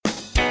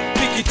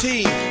your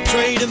team,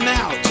 trade them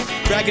out.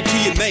 Brag it to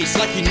your mates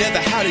like you never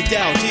had a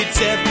doubt. It's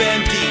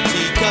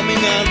FMDT coming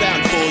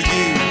around for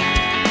you.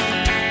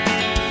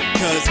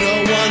 Cause no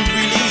one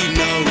really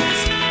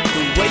knows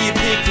the way you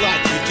pick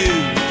like you do.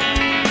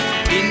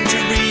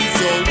 Injuries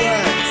or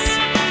worse,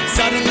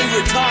 suddenly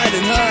retired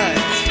and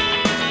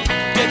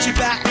hurt. Get your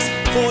backs,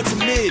 forwards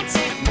and mids,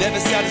 never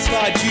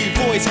satisfied, you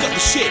boys got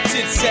the shits.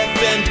 It's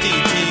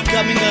FMDT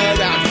coming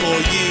around for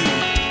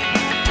you.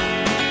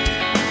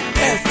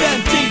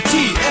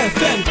 FMDT,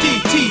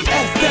 FMDT,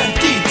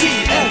 FMDT,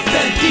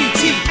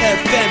 FMDT,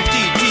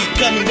 FMDT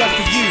coming right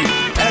for you.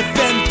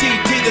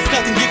 FMDT, there's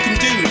nothing you can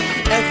do.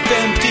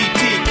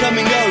 FMDT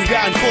coming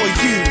around for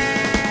you.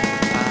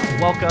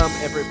 Welcome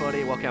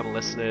everybody, welcome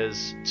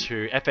listeners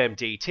to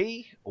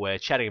FMDT. We're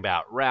chatting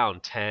about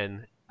round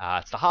 10.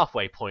 It's the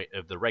halfway point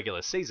of the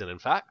regular season, in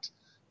fact.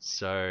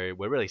 So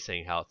we're really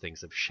seeing how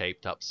things have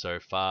shaped up so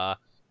far.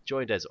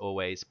 Joined as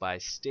always by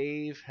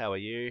Steve. How are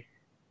you?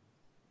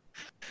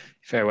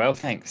 Very well,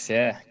 thanks.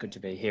 Yeah, good to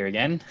be here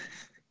again.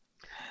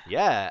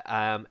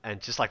 Yeah,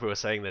 and just like we were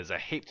saying, there's a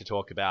heap to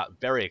talk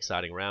about. Very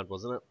exciting round,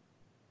 wasn't it?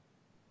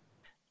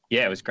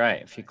 Yeah, it was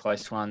great. A few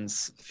close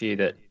ones,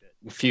 a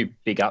few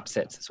big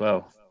upsets as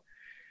well.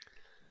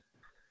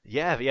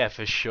 Yeah,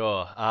 for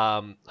sure.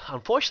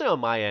 Unfortunately, on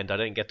my end, I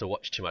didn't get to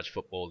watch too much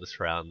football this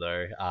round,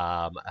 though.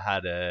 I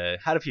had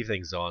a few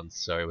things on,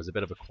 so it was a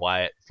bit of a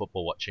quiet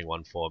football watching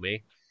one for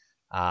me.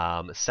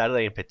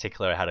 Saturday in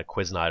particular, I had a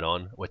quiz night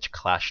on, which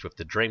clashed with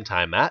the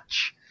Dreamtime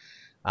match.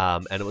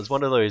 And it was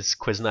one of those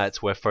quiz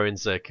nights where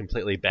phones are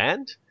completely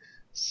banned.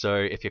 So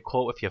if you're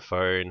caught with your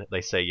phone, they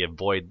say you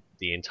void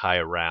the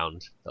entire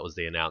round. That was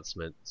the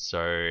announcement.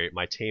 So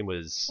my team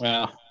was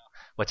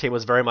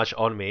very much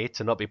on me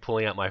to not be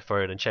pulling out my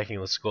phone and checking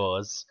the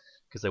scores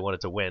because they wanted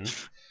to win.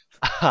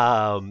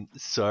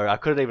 So I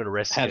couldn't even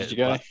risk it. How did you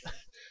go?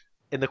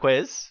 In the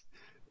quiz?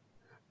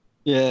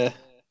 Yeah.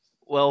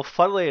 Well,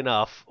 funnily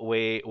enough,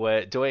 we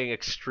were doing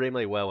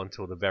extremely well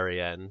until the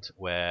very end,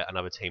 where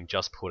another team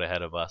just pulled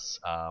ahead of us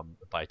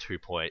by 2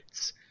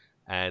 points.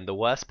 And the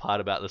worst part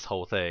about this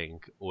whole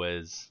thing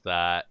was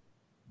that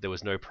there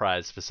was no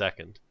prize for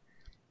second.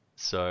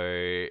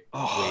 So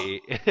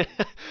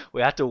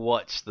we had to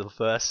watch the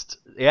first...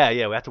 we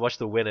had to watch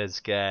the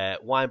winners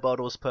get wine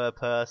bottles per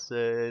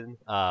person,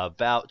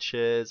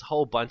 vouchers,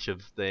 whole bunch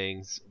of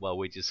things. Well,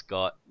 we just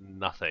got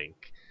nothing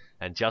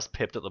and just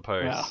pipped at the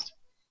post. Wow.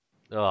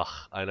 Ugh,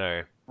 I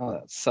know. Oh,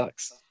 that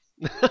sucks.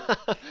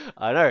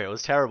 I know, it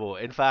was terrible.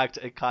 In fact,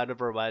 it kind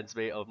of reminds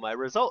me of my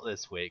result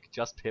this week,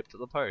 just pipped at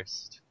the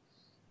post.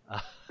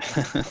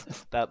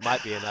 That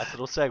might be a nice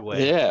little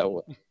segue. Yeah,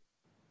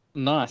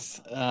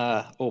 nice.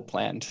 All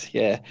planned,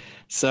 yeah.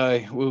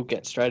 So we'll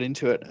get straight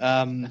into it.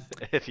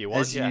 If you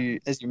want,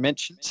 as you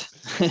mentioned,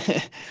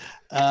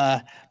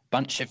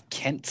 bunch of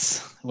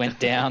Kents went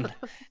down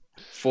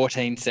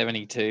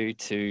 1472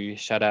 to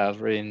Shadow's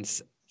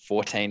Ruins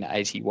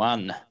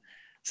 1481.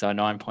 So a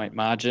 9-point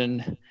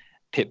margin,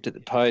 pipped at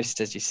the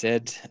post, as you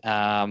said.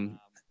 A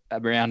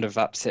round of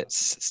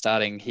upsets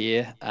starting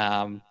here.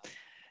 Now,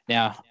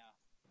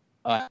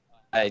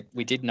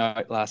 we did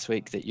note last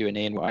week that you and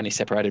Ian were only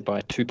separated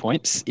by 2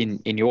 points in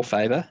your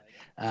favour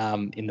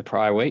in the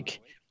prior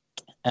week.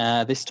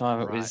 This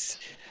time it was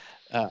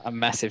a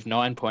massive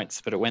 9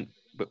 points, but it went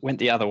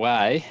the other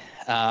way.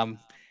 And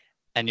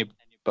you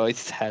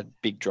both had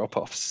big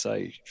drop-offs,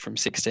 so from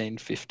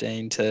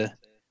 16-15 to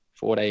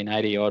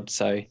 14-80 odd.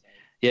 So,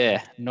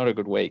 yeah, not a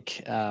good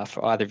week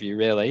for either of you,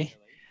 really.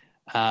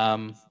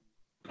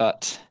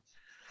 But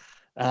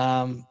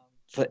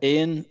for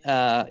Ian,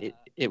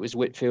 it was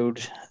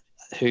Whitfield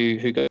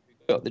who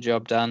got the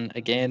job done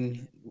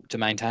again to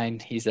maintain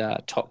his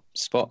top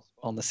spot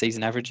on the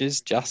season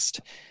averages.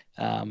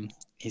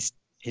 He's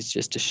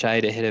just a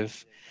shade ahead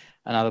of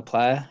another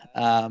player.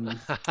 We'll talk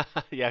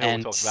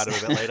about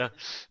it a bit later.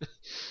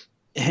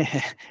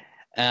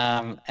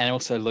 And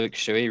also Luke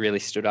Shuey really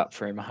stood up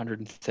for him,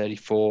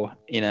 134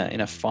 in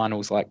a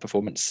finals-like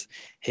performance.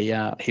 He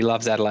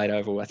loves Adelaide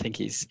Oval. I think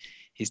he's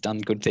done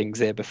good things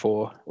there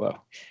before.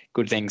 Well,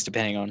 good things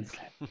depending on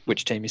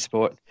which team you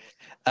support.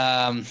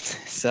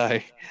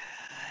 Shuey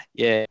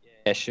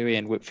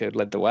and Whitfield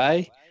led the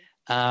way.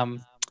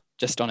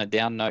 Just on a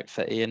down note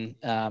for Ian,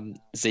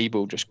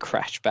 Zeeble just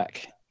crashed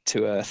back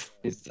to earth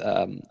with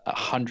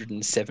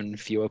 107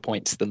 fewer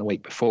points than the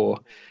week before.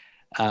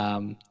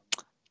 From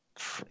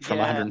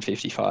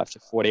 155 to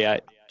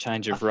 48,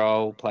 change of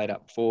role, played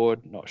up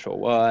forward, not sure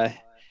why.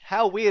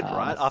 How weird,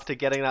 right? After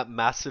getting that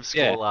massive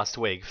score last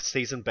week,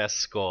 season best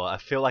score, I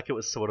feel like it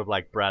was sort of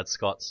like Brad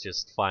Scott's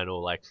just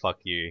final, like, fuck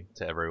you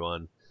to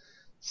everyone.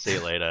 See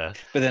you later.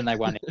 But then they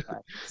won it.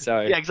 So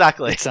yeah,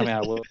 exactly. It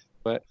somehow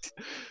worked.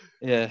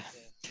 Yeah.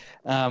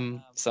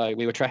 So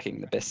we were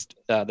tracking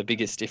the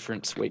biggest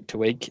difference week to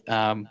week.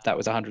 That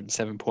was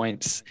 107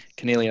 points.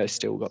 Canelio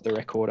still got the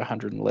record,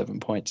 111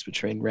 points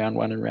between round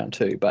 1 and round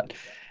 2. But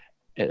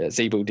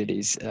Zeeble did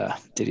his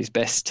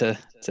best to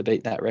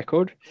beat that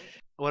record.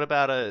 What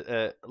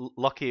about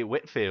Lockie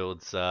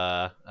Whitfield's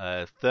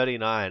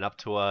 39 up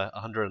to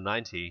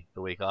 190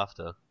 the week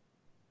after?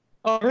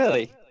 Oh,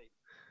 really?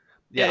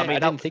 Yeah, I Yeah, mean I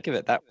that. didn't think of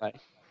it that way.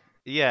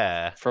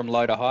 Yeah, From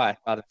low to high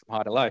rather than from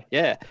high to low.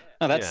 Yeah.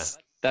 No, yeah,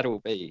 that'll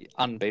be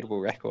unbeatable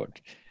record.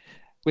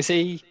 Was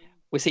he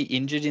was he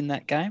injured in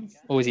that game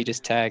or was he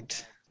just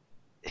tagged?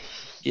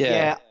 Yeah,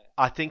 yeah.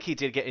 I think he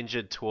did get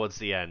injured towards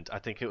the end. I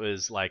think it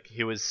was like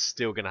he was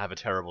still gonna have a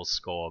terrible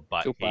score,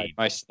 but still played he,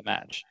 most of the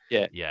match.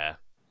 Yeah. yeah,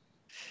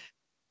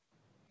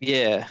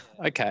 Yeah.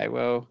 Okay.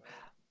 Well,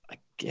 I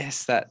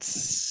guess that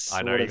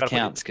I know sort you of gotta put.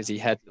 counts because he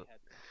had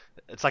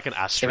It's like an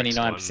asterisk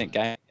on. 79%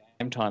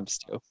 game time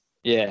still.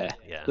 Yeah.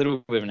 Yeah.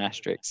 Little bit of an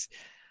asterisk.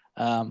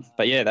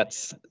 But yeah,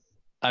 that's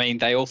I mean,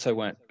 they also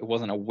weren't it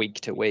wasn't a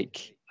week to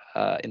week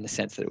in the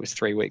sense that it was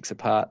 3 weeks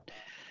apart.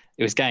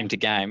 It was game to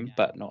game,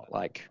 but not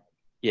like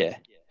yeah,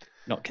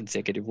 not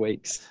consecutive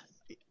weeks.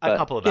 A But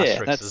couple of yeah,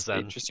 asterisks that's the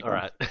then. interesting All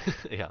one. right.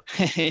 Yeah.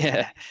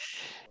 Yeah.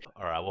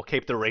 All right. We'll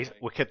keep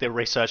the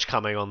research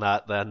coming on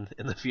that then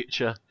in the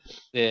future.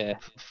 Yeah.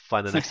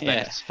 Find the next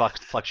Yeah. best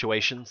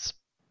fluctuations.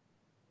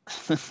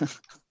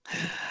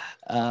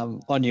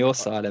 On your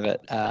side of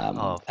it,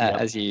 Oh, yeah.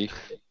 as you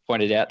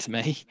pointed out to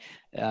me,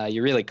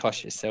 you really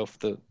cost yourself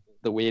the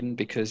win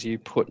because you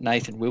put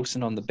Nathan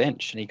Wilson on the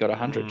bench and he got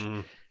 100.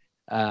 Mm,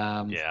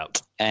 Um, yeah.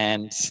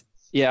 and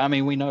yeah, I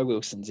mean, we know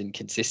Wilson's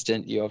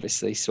inconsistent. You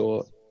obviously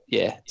saw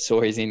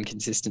his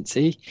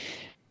inconsistency.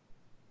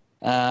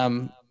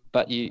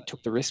 But you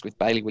took the risk with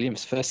Bailey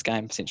Williams, first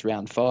game since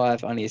round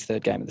 5, only his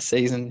third game of the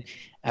season,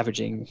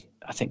 averaging,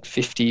 I think,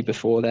 50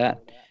 before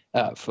that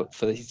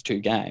for these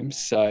 2 games.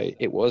 So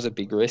it was a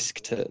big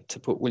risk to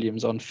put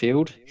Williams on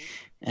field,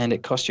 and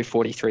it cost you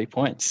 43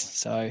 points.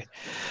 So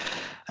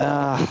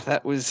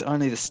that was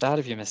only the start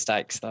of your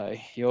mistakes, though.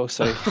 You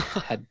also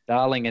had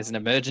Darling as an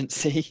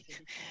emergency,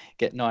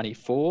 get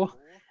 94,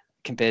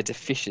 compared to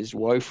Fisher's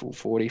woeful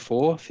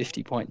 44,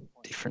 50-point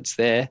difference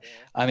there.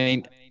 I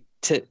mean,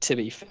 to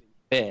be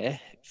fair,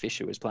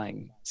 Fisher was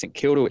playing St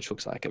Kilda, which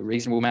looks like a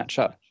reasonable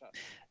matchup.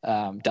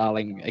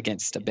 Darling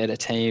against a better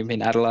team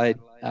in Adelaide.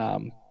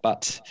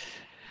 But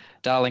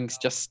Darling's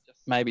just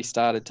maybe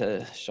started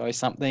to show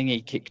something.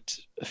 He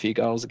kicked a few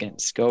goals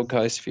against Gold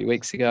Coast a few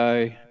weeks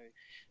ago.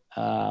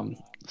 So you're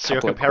Couple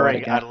of quieter comparing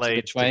games Adelaide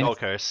to between. Gold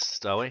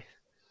Coast, are we?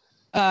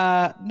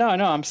 No,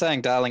 I'm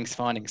saying Darling's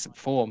finding some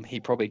form. He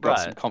probably got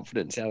some Right.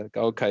 confidence out of the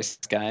Gold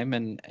Coast game,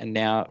 and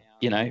now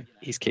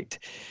he's kicked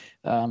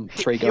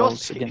 3 He goals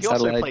also he against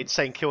also Adelaide. played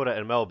St Kilda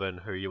and Melbourne,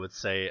 who you would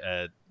say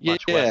are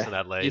much worse Yeah, than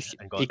Adelaide,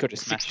 and he got could have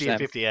smashed 60 and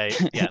them.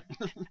 58. Yeah.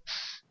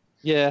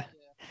 Yeah,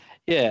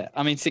 yeah.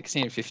 I mean,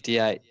 16 and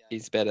 58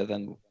 is better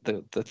than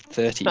the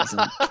 30s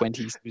and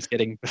 20s he was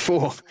getting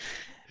before.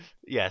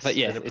 Yes, But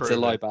yeah, an it's a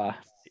low improvement. bar.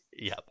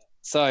 Yeah.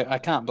 So I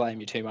can't blame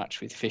you too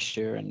much with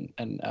Fisher and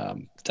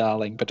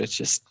Darling, but it's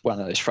just one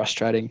of those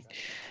frustrating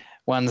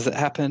ones that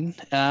happen.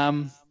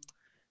 And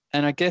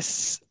I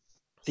guess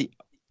the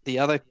the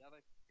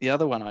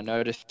other one I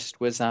noticed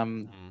was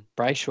Mm.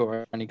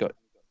 Brayshaw only got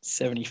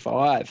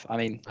 75. I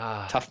mean,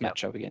 tough Yep.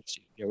 matchup against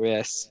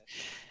US.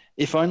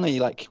 If only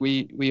like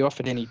we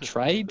offered any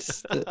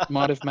trades that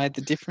might have made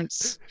the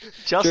difference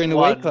Just during the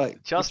week. one, Like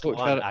we just talked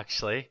one about it.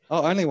 actually.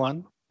 Oh, only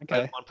one.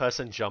 Okay. One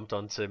person jumped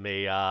onto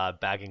me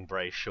bagging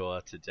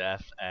Brayshaw to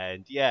death,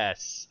 and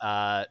yes,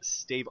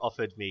 Steve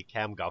offered me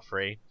Cam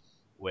Guthrie,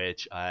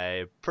 which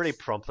I pretty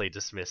promptly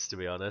dismissed, to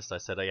be honest. I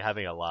said, "Are you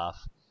having a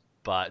laugh?"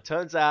 But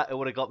turns out it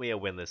would have got me a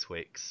win this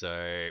week.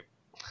 So,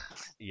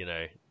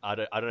 I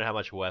don't know how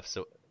much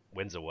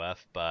wins are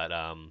worth, but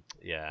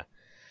yeah,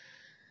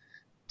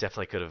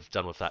 definitely could have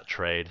done with that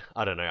trade.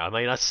 I don't know. I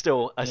mean, I Yeah.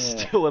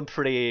 still am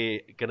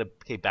pretty gonna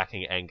keep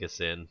backing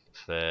Angus in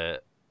for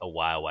a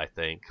while, I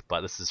think.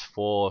 But this is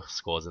 4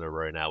 scores in a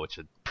row now, which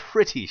are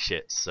pretty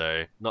shit.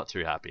 So not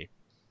too happy.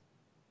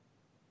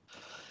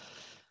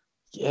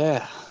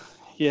 Yeah.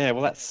 Yeah.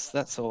 Well,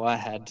 that's all I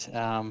had.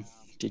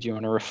 Did you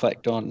want to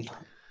reflect on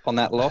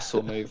that loss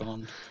or move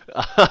on?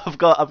 I've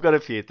got a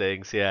few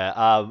things.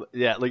 Yeah.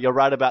 Yeah. Look, you're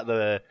right about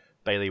the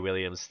Bailey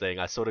Williams thing.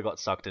 I sort of got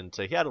sucked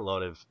into. He had a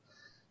lot of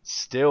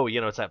still,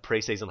 it's that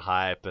preseason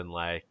hype and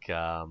like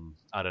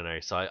I don't know.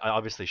 So I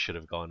obviously should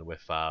have gone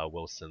with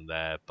Wilson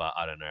there, but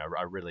I don't know.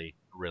 I really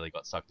really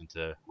got sucked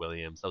into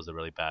Williams. That was a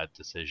really bad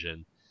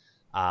decision.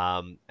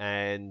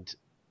 And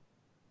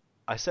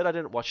I said I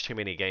didn't watch too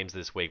many games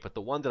this week, but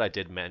the one that I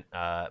did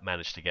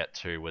manage to get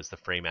to was the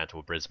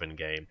Fremantle Brisbane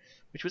game,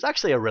 which was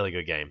actually a really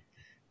good game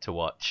to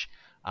watch.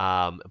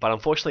 But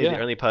unfortunately, the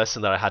Yeah. only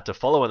person that I had to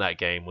follow in that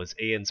game was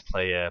Ian's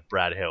player,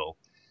 Brad Hill.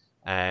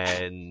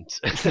 And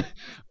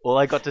all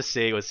I got to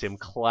see was him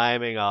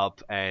climbing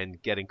up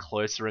and getting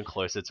closer and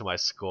closer to my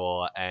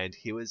score, and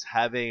he was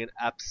having an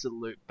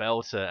absolute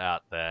belter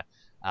out there.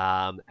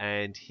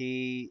 And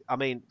he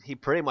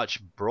pretty much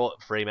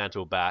brought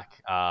Fremantle back.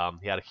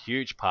 He had a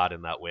huge part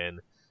in that win,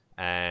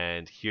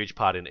 and huge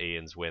part in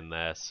Ian's win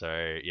there.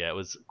 So yeah, it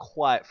was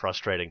quite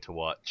frustrating to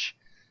watch.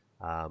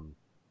 Um,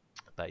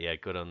 but yeah,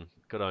 good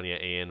on you,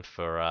 Ian,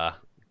 for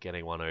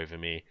getting one over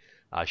me.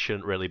 I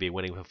shouldn't really be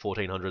winning for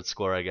 1400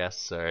 score, I guess,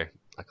 so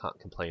I can't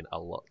complain a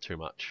lot too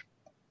much.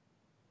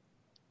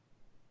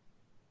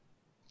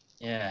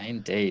 Yeah,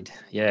 indeed.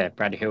 Yeah,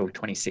 Brad Hill,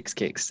 26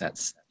 kicks.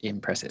 That's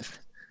impressive.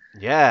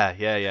 Yeah.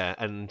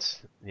 And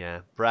yeah,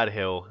 Brad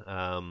Hill,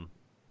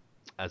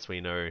 as we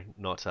know,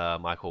 not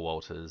Michael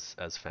Walters,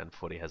 as Fan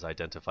Footy has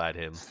identified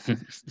him.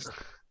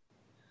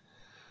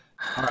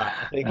 All right,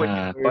 I think we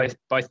can move.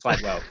 Both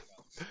played well.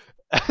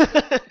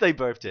 They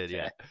both did,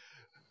 yeah.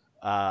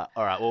 Yeah.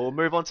 All right, well, we'll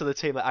move on to the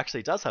team that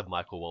actually does have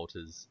Michael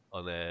Walters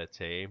on their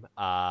team.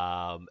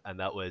 And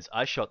that was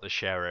I Shot the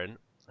Sharon,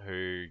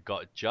 who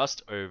got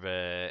just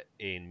over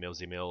in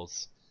Millsy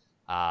Mills,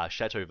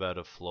 Chateau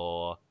Verde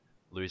floor,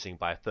 losing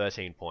by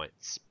 13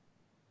 points.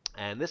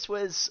 And this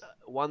was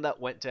one that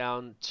went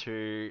down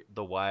to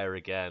the wire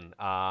again.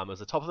 It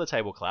was a top of the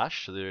table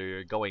clash.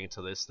 So going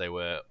into this, they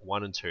were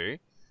 1-2,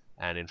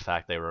 and in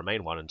fact, they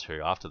remain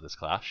 1-2 after this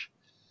clash.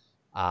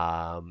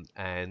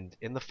 And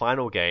in the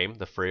final game,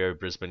 the Freo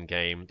Brisbane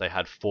game, they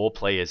had 4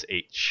 players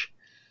each.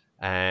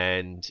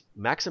 And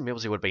Max and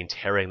Millsy would have been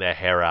tearing their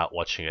hair out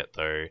watching it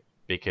though,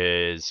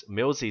 because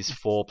Millsy's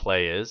 4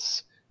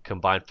 players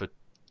combined for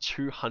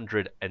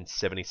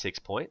 276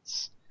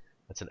 points.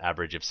 That's an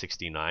average of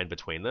 69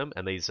 between them.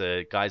 And these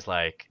are guys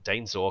like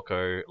Dane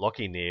Zorko,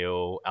 Lockie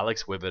Neal,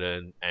 Alex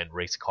Witherden, and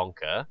Reece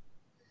Conker.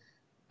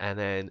 And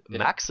then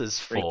Max's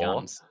 4.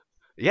 Guns.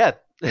 Yeah,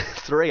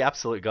 3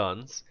 absolute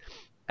guns.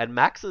 And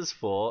Max's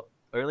 4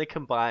 only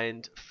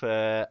combined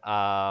for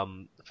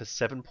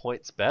 7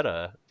 points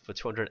better, for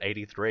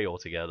 283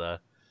 altogether.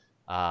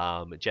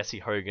 Jesse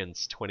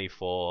Hogan's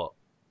 24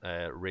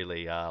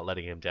 really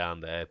letting him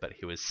down there, but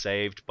he was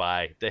saved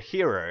by the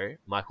hero,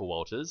 Michael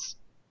Walters,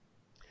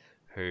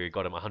 who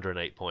got him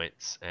 108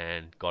 points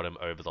and got him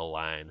over the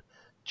line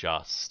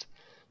just.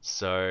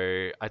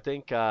 So I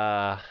think,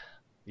 overall,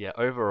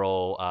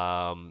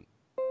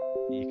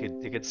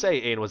 you could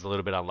say Ian was a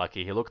little bit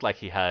unlucky. He looked like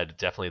he had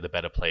definitely the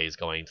better plays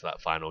going into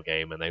that final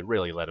game, and they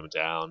really let him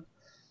down.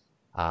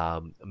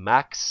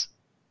 Max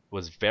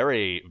was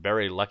very,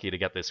 very lucky to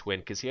get this win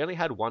because he only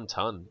had 1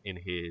 ton in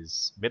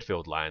his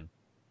midfield line.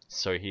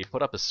 So he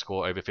put up a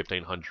score over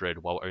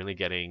 1,500 while only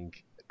getting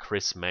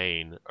Chris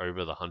Main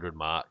over the 100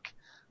 mark,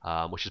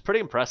 which is pretty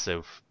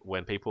impressive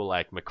when people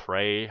like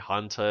McRae,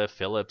 Hunter,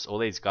 Phillips, all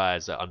these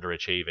guys are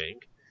underachieving.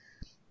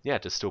 Yeah,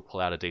 to still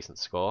pull out a decent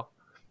score.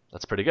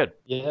 That's pretty good.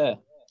 Yeah.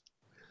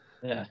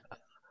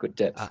 Good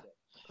depth.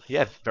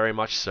 Yeah, very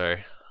much so.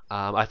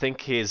 I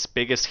think his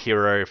biggest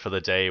hero for the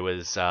day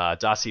was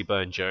Darcy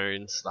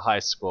Byrne-Jones, the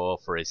highest score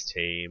for his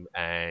team,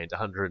 and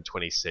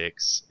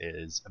 126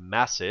 is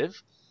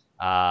massive.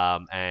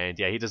 And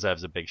yeah, he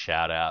deserves a big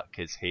shout out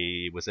because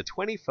he was a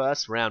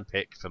 21st round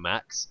pick for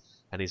Max,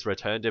 and he's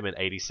returned him an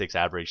 86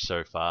 average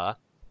so far.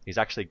 He's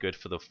actually good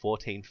for the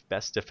 14th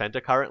best defender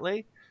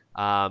currently.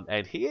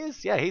 And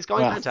he's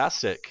going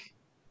fantastic.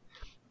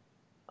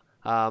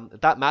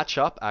 That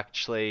matchup,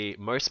 actually,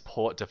 most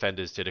Port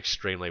defenders did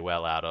extremely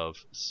well out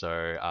of.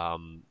 So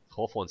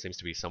Hawthorn seems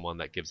to be someone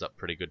that gives up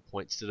pretty good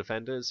points to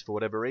defenders for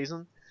whatever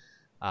reason.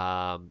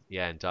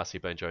 And Darcy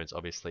Byrne-Jones,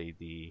 obviously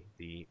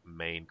the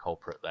main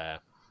culprit there.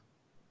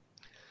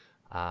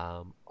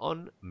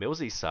 On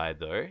Millsy's side,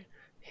 though,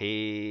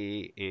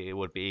 he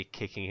would be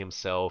kicking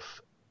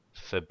himself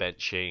for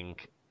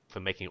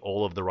making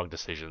all of the wrong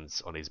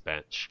decisions on his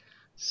bench.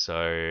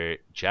 So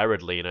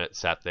Jared Leonard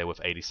sat there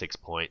with 86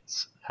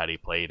 points. Had he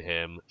played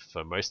him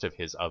for most of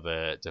his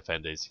other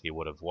defenders, he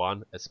would have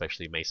won,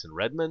 especially Mason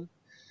Redman.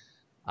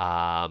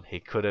 He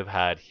could have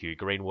had Hugh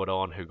Greenwood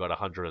on, who got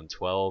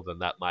 112,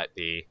 and that might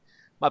be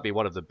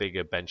one of the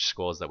bigger bench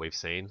scores that we've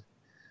seen.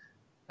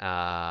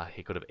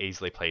 He could have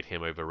easily played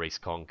him over Reece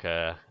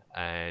Conker,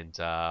 and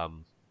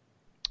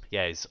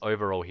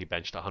overall he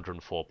benched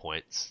 104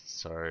 points,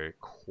 so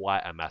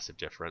quite a massive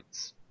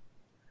difference.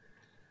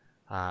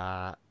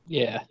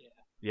 Yeah.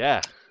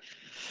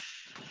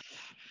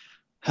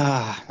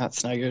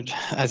 That's no good.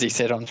 As he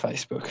said on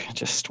Facebook,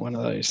 just one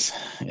of those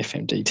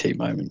FMDT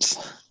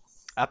moments.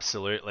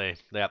 Absolutely.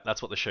 Yeah,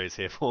 that's what the show's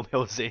here for,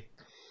 Millsy.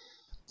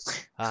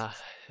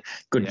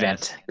 Good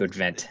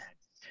vent.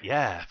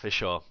 Yeah, for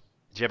sure.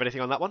 Do you have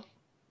anything on that one?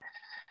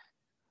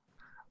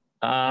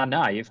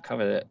 No, you've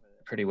covered it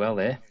pretty well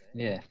there.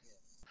 Yeah.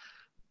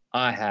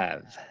 I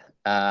have.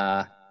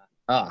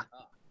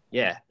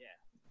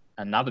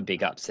 Another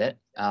big upset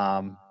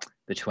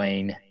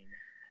between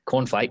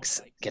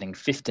Cornflakes getting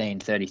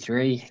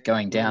 1533,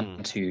 going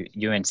down to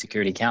UN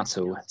Security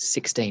Council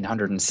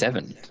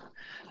 1607.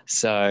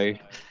 So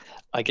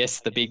I guess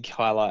the big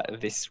highlight of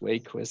this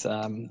week was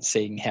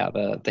seeing how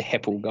the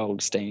Heppel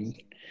Goldstein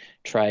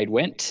trade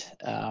went.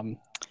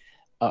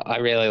 I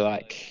really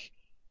like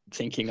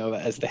thinking of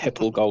it as the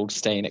Heppel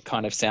Goldstein. It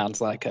kind of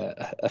sounds like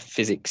a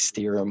physics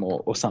theorem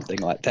or something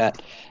like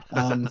that.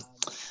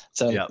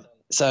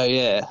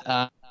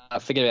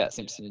 Forget about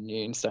Simpson and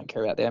Nunes, don't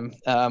care about them.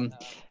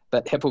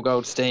 But Heppel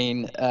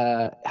Goldstein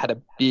had a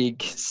big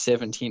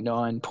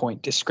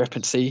 79-point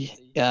discrepancy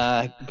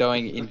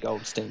going in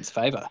Goldstein's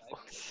favour.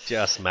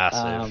 Just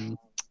massive.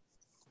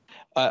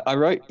 I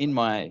wrote in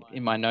my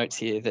notes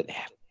here that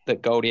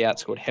that Goldie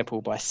outscored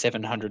Heppel by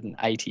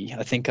 780.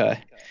 I think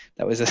that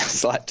was a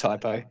slight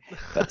typo,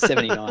 but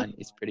 79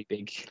 is pretty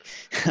big.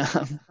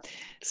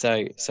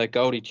 So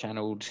Goldie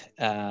channeled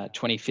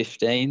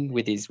 2015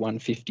 with his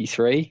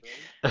 153.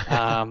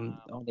 On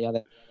the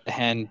other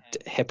hand,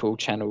 Heppel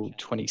channeled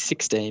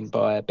 2016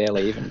 by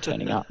barely even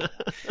turning up.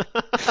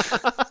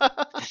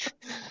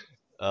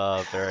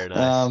 Oh, very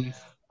nice.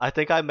 I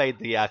think I made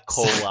the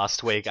call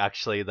last week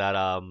actually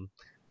that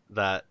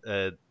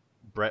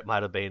Brett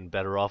might have been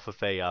better off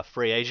with a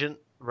free agent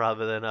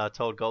rather than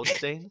Todd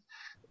Goldstein.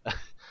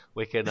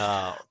 We can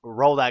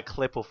roll that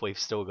clip if we've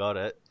still got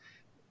it.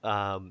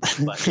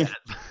 But yeah,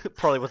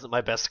 probably wasn't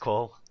my best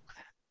call.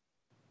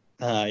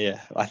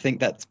 Yeah, I think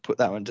that's put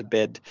that one to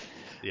bed.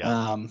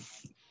 Yeah.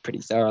 Pretty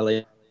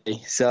thoroughly.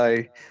 So,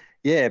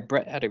 yeah,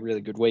 Brett had a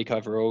really good week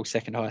overall,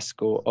 second highest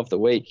score of the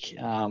week.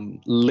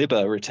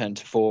 Libba returned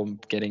to form,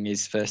 getting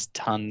his first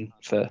ton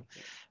for,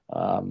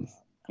 I'm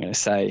going to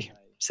say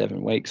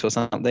 7 weeks or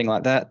something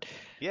like that.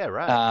 Yeah,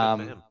 right.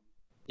 Good for him.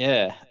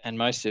 Yeah, and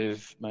most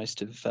of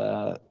Brett's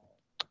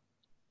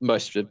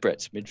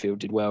midfield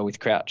did well,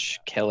 with Crouch,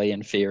 Kelly,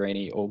 and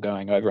Fiorini all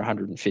going over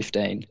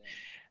 115.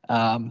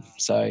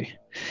 So,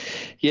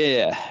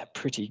 yeah,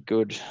 pretty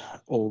good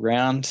all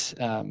round.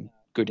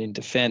 Good in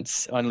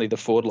defence. Only the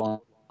forward line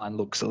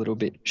looks a little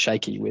bit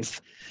shaky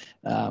with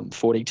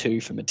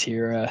 42 for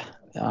Matera.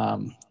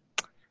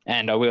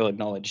 And I will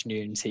acknowledge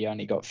Nunes, he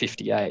only got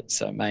 58,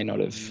 so may not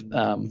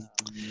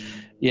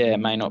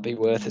be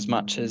worth as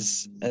much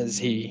as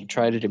he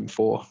traded him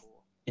for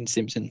in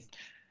Simpson.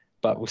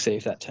 But we'll see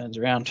if that turns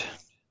around.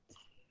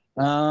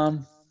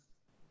 On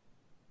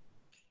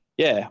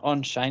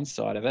Shane's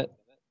side of it,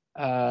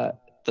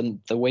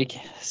 the week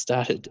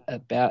started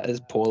about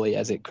as poorly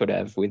as it could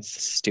have, with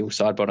still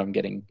side bottom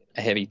getting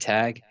a heavy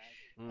tag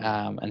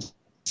and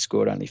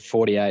scored only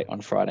 48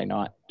 on Friday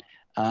night.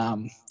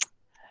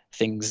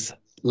 Things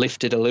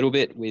lifted a little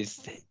bit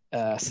with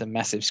some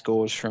massive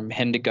scores from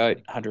Hendergoat,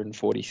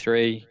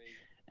 143,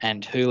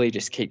 and Hooley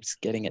just keeps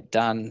getting it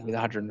done with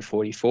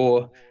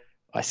 144.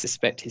 I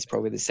suspect he's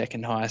probably the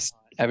second highest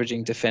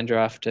averaging defender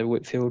after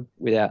Whitfield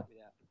without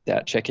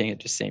checking. It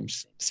just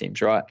seems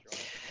right.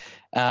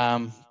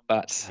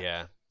 But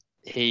yeah,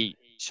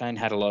 Shane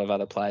had a lot of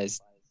other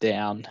players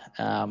down.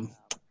 Hurley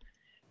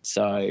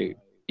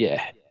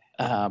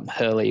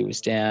was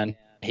down.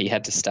 He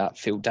had to start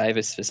Phil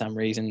Davis for some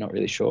reason. Not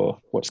really sure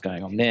what's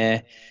going on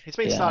there. He's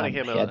been starting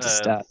him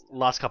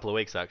last couple of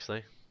weeks,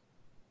 actually.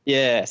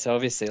 Yeah, so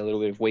obviously a little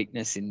bit of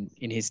weakness in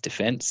his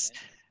defence.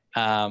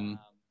 Up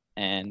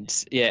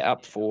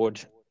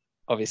forward,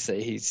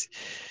 obviously he's...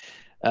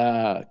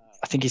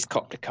 I think he's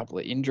copped a couple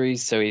of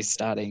injuries, so he's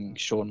starting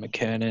Sean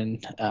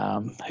McKernan,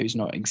 who's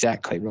not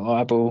exactly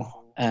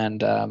reliable,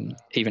 and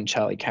even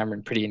Charlie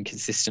Cameron, pretty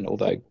inconsistent,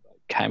 although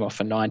came off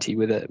a 90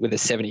 with a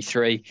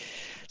 73,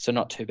 so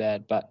not too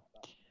bad. But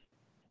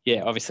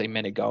yeah, obviously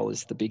Menegol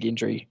is the big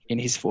injury in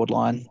his forward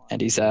line,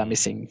 and he's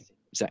missing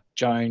Zach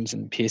Jones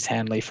and Pierce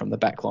Hanley from the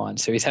back line,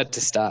 so he's had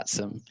to start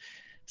some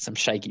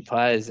shaky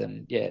players,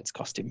 and yeah, it's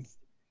cost him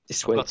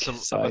this week. I've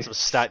got some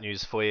stat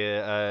news for you,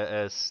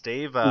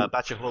 Steve.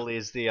 Batchahuli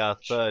is the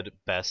third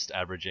best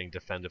averaging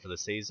defender for the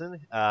season,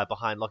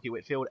 behind Lockie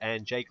Whitfield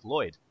and Jake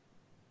Lloyd.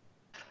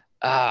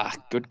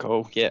 Good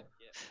call. Yeah.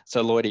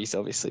 So Lloydie's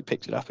obviously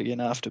picked it up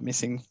again after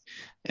missing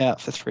out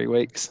for 3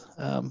 weeks,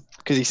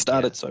 because he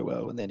started so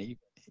well, and then he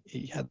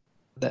had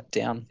that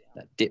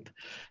dip.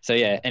 So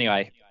yeah.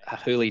 Anyway,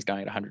 Hooley's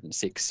going at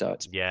 106. So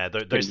it's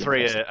those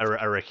three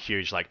are a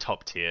huge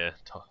top tier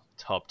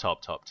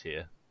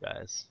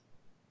guys.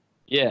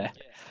 Yeah,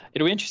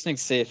 it'll be interesting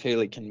to see if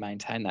Hooley can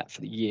maintain that for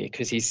the year,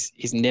 because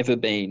he's never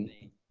been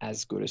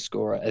as good a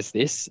scorer as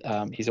this.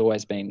 He's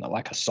always been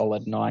like a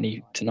solid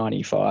 90 to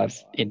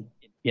 95 in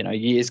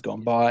years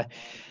gone by.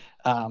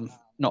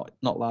 Not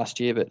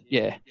last year, but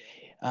yeah.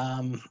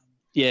 So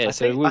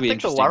it will be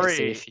interesting to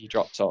see if he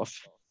drops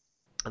off.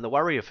 And the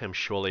worry of him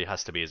surely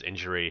has to be his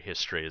injury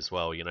history as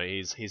well.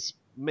 He's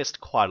missed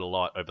quite a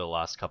lot over the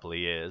last couple of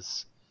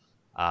years.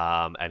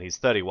 And he's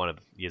 31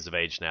 years of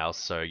age now,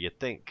 so you'd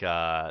think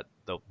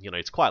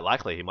it's quite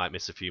likely he might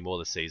miss a few more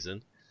this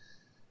season.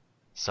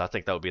 So I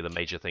think that would be the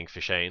major thing for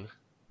Shane.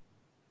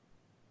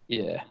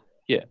 Yeah.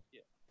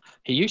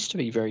 He used to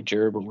be very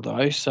durable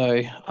though,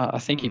 so I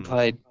think he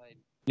played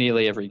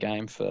nearly every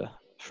game for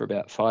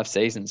about 5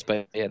 seasons.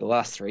 But yeah, the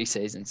last 3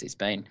 seasons he's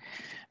been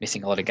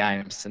missing a lot of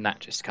games, and that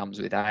just comes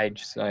with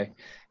age. So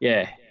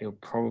yeah, he'll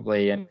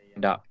probably end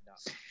up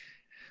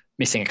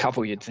missing a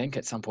couple, you'd think,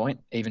 at some point,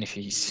 even if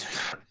he's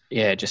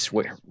just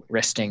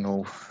resting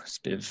or a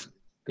bit of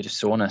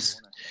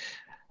soreness.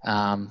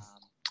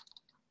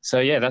 So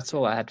yeah, that's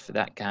all I had for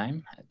that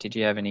game. Did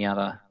you have any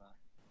other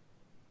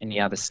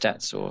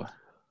stats or?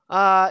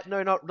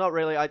 No, not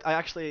really. I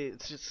actually,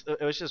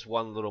 it was just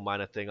one little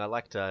minor thing. I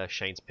liked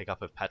Shane's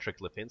pickup of Patrick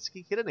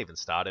Lipinski. He didn't even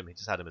start him; he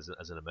just had him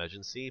as an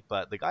emergency.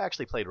 But the guy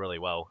actually played really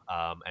well.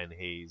 And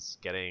he's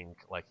getting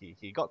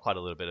he got quite a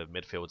little bit of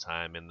midfield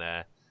time in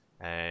there.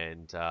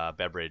 And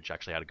Beveridge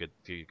actually had a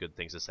few good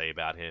things to say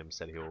about him.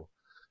 Said he'll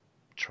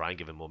try and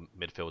give him more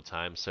midfield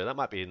time. So that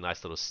might be a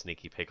nice little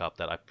sneaky pickup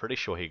that I'm pretty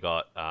sure he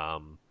got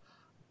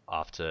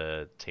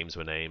after teams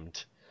were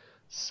named.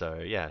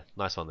 So yeah,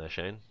 nice one there,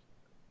 Shane.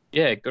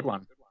 Yeah, good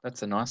one.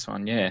 That's a nice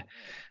one. Yeah,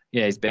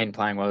 yeah, he's been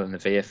playing well in the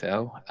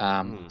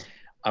VFL.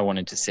 I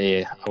wanted to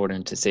see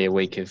a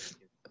week of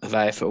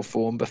AFL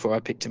form before I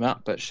picked him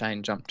up, but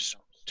Shane jumped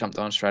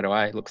on straight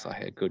away. Looks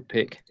like a good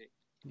pick.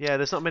 Yeah,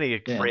 there's not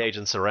many Yeah. free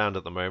agents around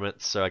at the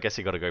moment, so I guess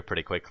you got to go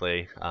pretty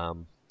quickly.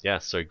 Yeah,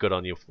 so good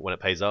on you when it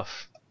pays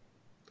off.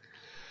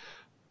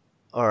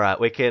 All right,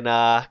 we can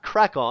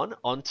crack on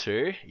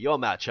onto your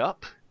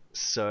matchup.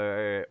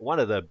 So one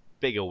of the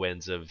bigger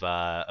wins of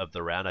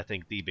the round, I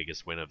think the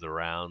biggest win of the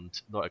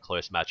round, not a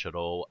close match at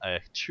all, a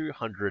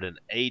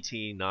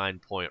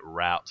 289-point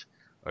rout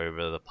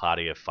over the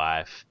party of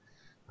 5.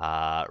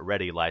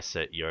 Reddy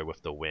Lysett Yo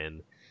with the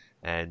win,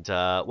 and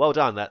well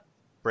done. That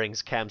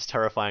brings Cam's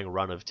terrifying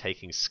run of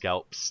taking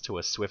scalps to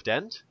a swift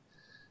end.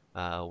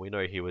 We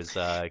know he was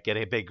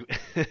getting big,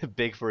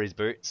 big for his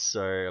boots,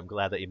 so I'm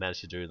glad that you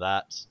managed to do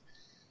that.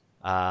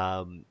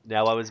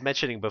 Now, I was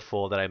mentioning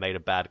before that I made a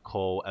bad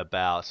call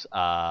about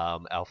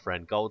our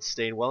friend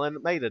Goldstein. Well,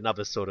 and made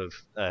another sort of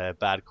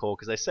bad call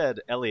because I said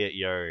Elliot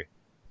Yo,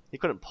 he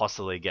couldn't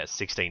possibly get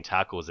 16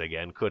 tackles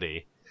again, could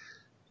he?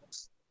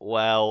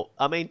 Well,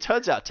 I mean,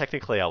 turns out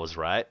technically I was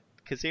right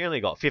because he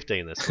only got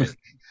 15 this week.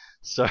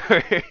 So,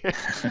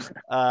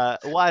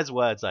 wise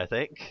words, I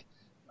think.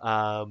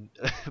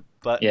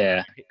 But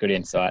Yeah, good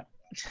insight.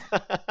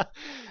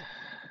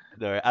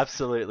 no,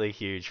 absolutely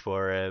huge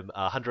for him.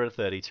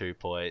 132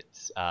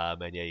 points,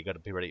 and yeah, you got to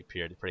be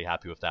pretty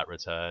happy with that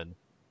return.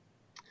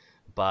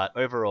 But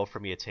overall,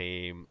 from your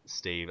team,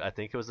 Steve, I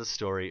think it was a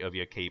story of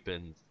your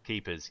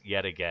keepers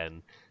yet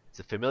again.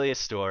 It's a familiar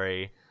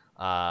story.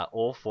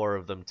 All 4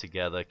 of them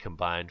together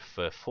combined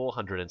for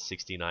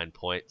 469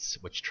 points,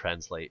 which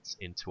translates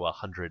into a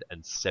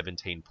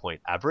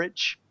 117-point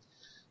average.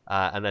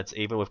 And that's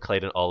even with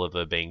Clayton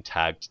Oliver being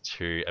tagged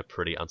to a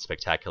pretty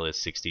unspectacular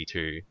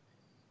 62.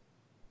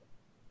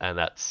 And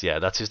that's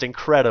just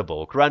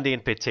incredible. Grundy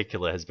in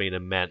particular has been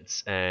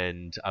immense,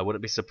 and I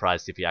wouldn't be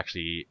surprised if he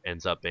actually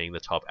ends up being the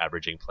top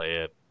averaging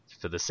player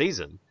for the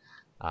season.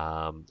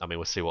 I mean,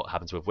 we'll see what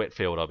happens with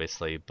Whitfield,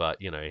 obviously,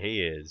 but you know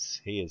he is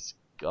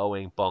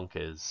going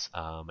bonkers.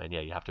 And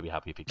yeah, you have to be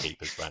happy for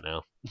keepers right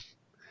now.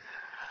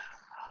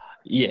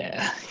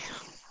 Yeah,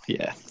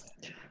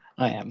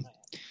 I am.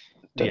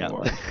 Don't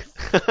worry.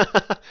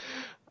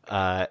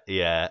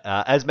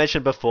 As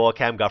mentioned before,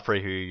 Cam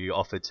Guthrie, who you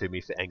offered to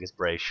me for Angus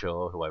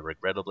Brayshaw, who I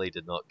regrettably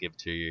did not give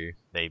to you,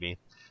 maybe.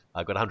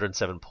 I got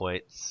 107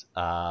 points.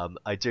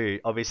 I do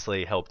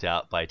obviously helped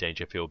out by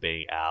Dangerfield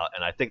being out,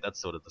 and I think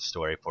that's sort of the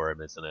story for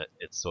him, isn't it?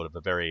 It's sort of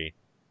a very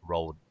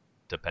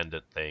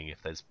role-dependent thing.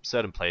 If there's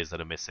certain players that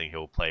are missing,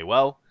 he'll play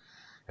well.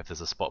 If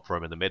there's a spot for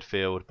him in the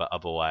midfield, but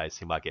otherwise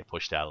he might get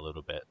pushed out a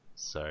little bit.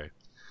 So,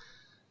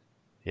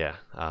 yeah.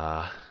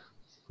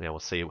 We'll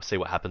see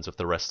what happens with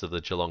the rest of the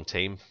Geelong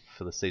team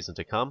for the season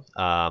to come.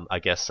 I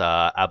guess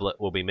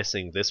Ablett will be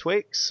missing this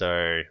week,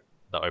 so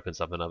that opens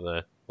up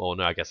another. Well,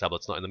 no, I guess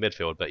Ablett's not in the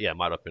midfield, but yeah,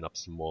 might open up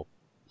some more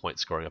point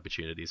scoring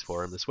opportunities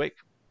for him this week.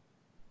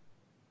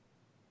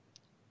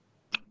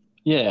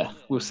 Yeah,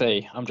 we'll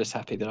see. I'm just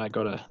happy that I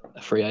got a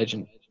free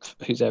agent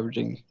who's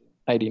averaging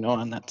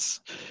 89. That's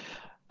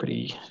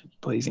pretty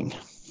pleasing.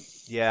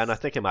 Yeah, and I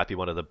think it might be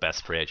one of the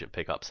best free agent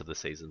pickups of the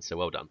season, so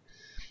well done.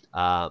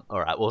 All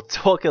right, we'll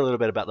talk a little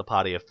bit about the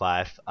party of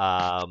 5.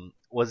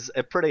 Was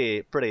a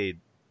pretty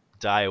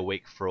dire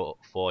week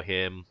for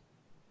him.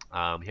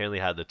 He only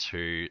had the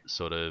 2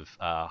 sort of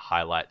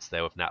highlights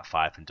there with Nat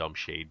Fife and Dom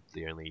Sheed,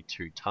 the only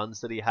 2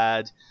 tons that he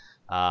had.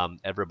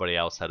 Everybody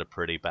else had a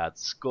pretty bad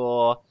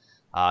score.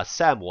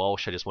 Sam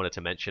Walsh, I just wanted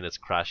to mention, has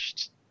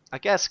crashed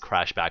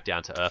back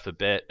down to earth a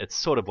bit. It's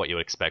sort of what you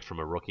would expect from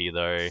a rookie,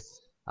 though.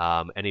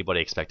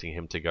 Anybody expecting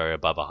him to go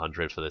above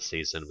 100 for the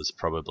season was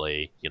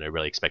probably,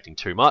 really expecting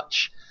too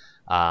much.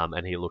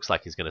 And he looks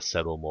like he's going to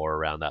settle more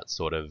around that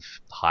sort of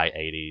high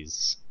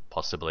 80s,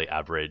 possibly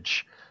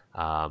average.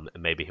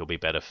 Maybe he'll be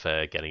better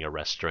for getting a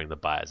rest during the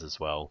buys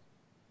as well.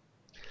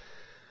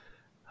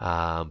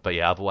 But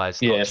yeah, otherwise,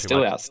 not too still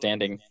much.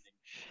 outstanding.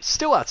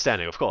 Still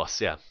outstanding, of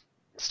course. Yeah,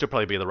 still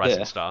probably be the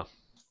rising star.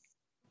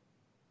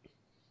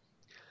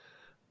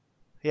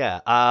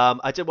 Yeah,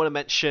 I did want to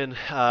mention,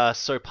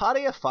 so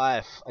Party of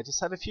 5, I just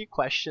have a few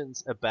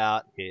questions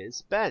about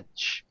his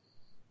bench.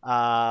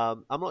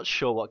 I'm not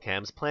sure what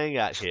Cam's playing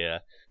at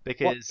here,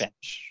 because What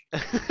bench?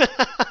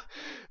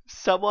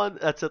 someone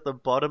that's at the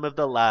bottom of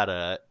the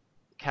ladder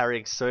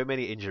carrying so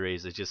many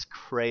injuries is just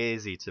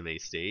crazy to me,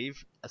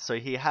 Steve. So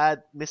he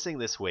had, missing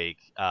this week,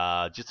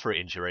 just for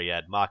injury, he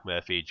had Mark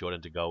Murphy, Jordan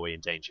De Goey,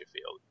 and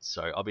Dangerfield.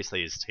 So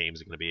obviously his teams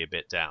are going to be a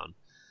bit down.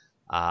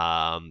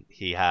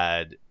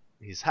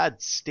 He's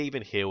had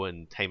Stephen Hill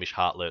and Hamish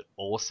Hartlett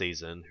all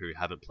season who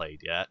haven't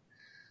played yet.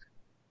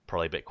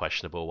 Probably a bit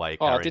questionable why you're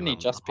carrying didn't he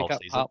them just the whole pick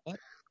up season. Hartlett?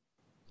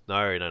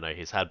 No.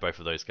 He's had both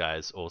of those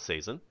guys all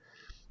season.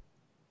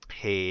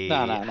 No.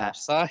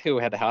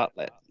 Sahu had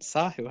Hartlett.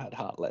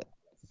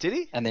 Did Did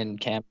he? And then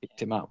Cam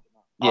picked him up.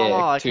 Yeah,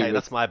 Oh, 2 okay,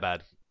 that's weeks. my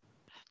bad.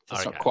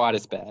 It's not Okay. quite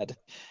as bad.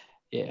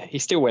 Yeah, he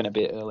still went a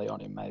bit early on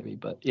him maybe,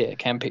 but yeah,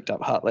 Cam picked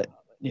up Hartlett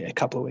a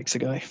couple of weeks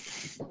ago.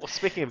 Well,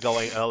 speaking of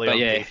going early But on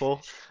yeah,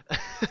 people,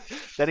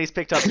 then he's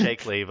picked up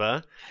Jake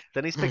Lever,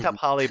 then he's picked up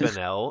Harley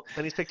Bennell,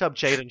 then he's picked up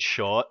Jaden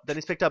Short, then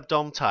he's picked up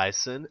Dom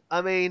Tyson.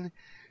 I mean,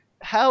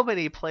 how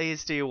many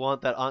players do you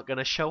want that aren't going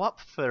to show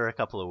up for a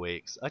couple of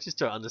weeks? I just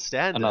don't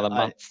understand it. another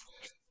month.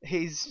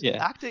 He's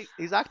Yeah,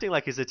 acting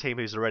like he's a team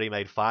who's already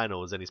made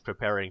finals and he's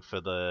preparing for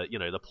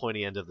the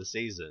pointy end of the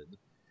season.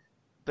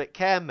 But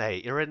Cam,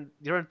 mate, you're in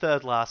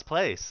third last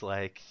place.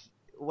 Like,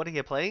 what are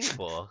you playing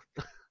for?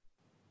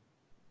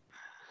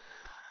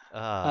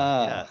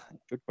 Yeah,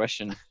 good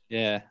question.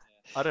 Yeah,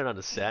 I don't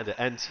understand it.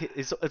 And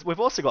we've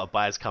also got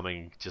buys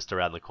coming just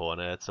around the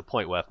corner. It's a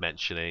point worth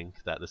mentioning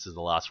that this is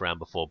the last round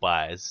before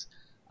buys.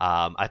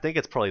 I think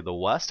it's probably the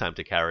worst time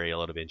to carry a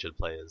lot of injured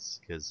players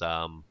because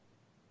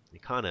you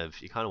kind of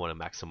want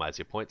to maximize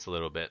your points a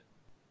little bit.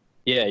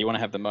 yeah, you want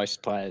to have the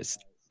most players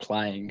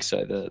playing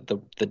so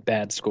the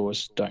bad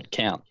scores don't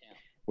count.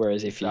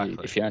 Whereas if you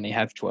only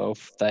have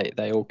 12,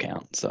 they all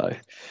count. So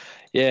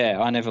yeah,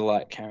 I never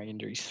like carrying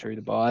injuries through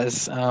the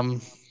buys.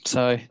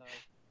 So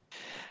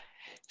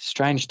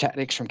strange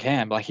tactics from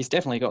Cam. Like he's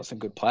definitely got some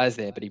good players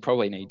there, but he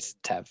probably needs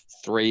to have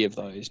 3 of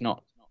those,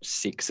 not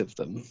 6 of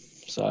them.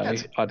 So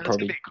I'd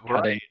probably be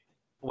great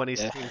when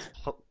he's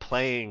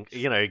playing,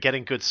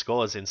 getting good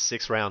scores in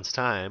 6 rounds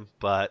time.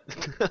 But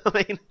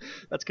I mean,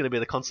 that's going to be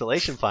the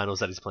consolation finals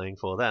that he's playing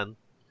for then.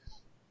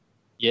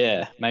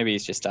 Yeah, maybe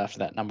he's just after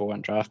that number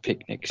 1 draft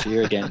pick next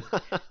year again.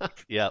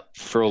 Yep.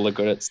 For all the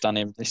good it's done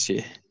him this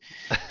year.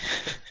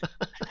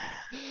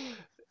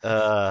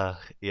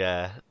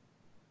 Yeah.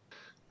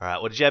 All right.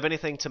 Well, did you have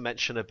anything to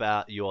mention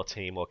about your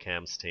team or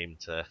Cam's team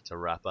to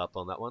wrap up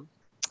on that one?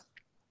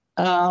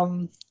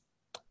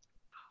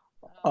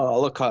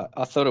 Oh, look,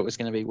 I thought it was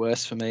going to be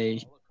worse for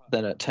me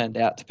than it turned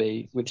out to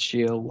be with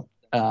Shield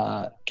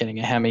getting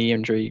a hammy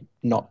injury.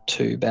 Not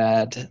too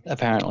bad,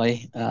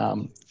 apparently.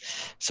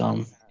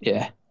 So,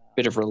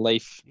 bit of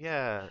relief.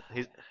 Yeah,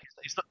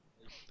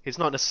 he's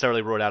not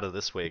necessarily ruled out of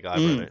this week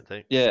either, I don't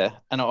think. Yeah,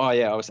 and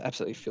I was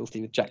absolutely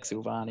filthy with Jack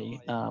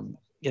Silvani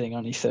getting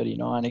only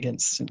 39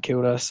 against St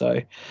Kilda. So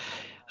I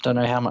don't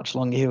know how much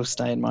longer he'll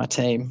stay in my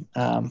team.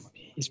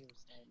 He's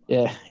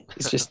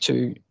just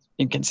too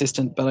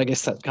inconsistent. But I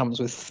guess that comes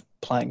with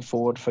playing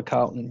forward for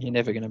Carlton. You're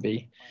never going to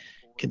be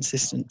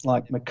consistent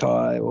like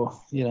Mackay or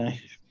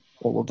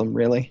all of them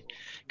really.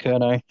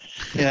 Curnow.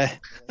 Yeah.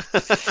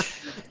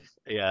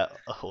 Yeah,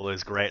 all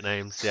those great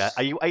names. Yeah,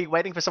 are you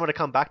waiting for someone to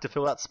come back to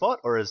fill that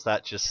spot, or is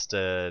that just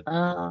a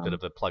bit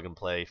of a plug and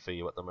play for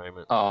you at the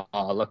moment? Oh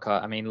look,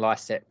 I mean,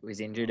 Lysette was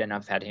injured, and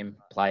I've had him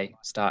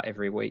start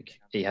every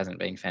week. He hasn't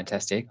been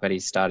fantastic, but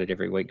he's started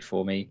every week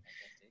for me.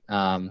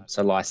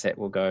 So Lysette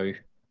will go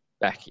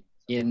back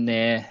in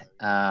there.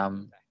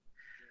 I'm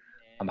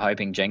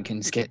hoping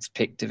Jenkins gets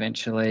picked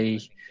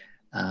eventually.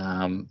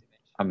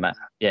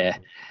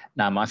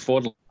 My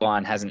forward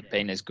line hasn't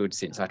been as good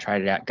since I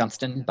traded out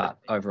Gunston, but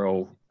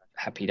overall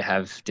happy to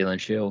have Dylan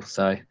Shield.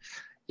 So,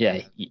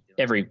 yeah,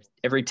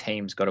 every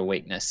team's got a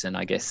weakness, and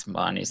I guess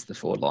mine is the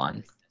forward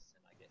line.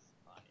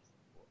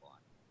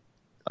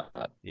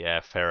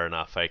 Yeah, fair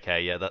enough.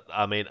 Okay, yeah,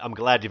 I'm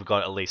glad you've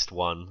got at least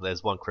one.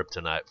 There's one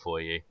kryptonite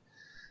for you,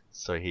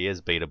 so he is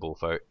beatable,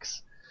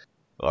 folks.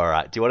 All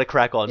right, do you want to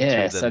crack on to the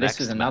next matchup? Yeah, so this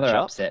was another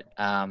upset,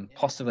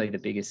 possibly the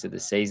biggest of the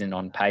season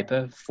on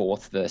paper,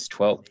 4th versus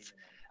 12th,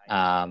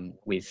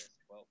 with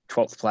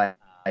 12th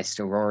place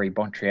to Rory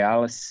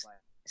Bontrialis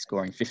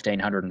scoring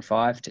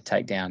 1,505 to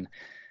take down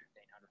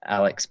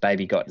Alex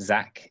Baby got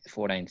Zach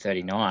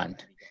 1,439.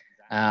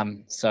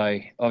 So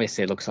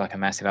obviously it looks like a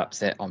massive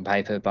upset on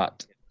paper,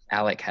 but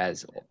Alec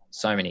has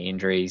so many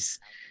injuries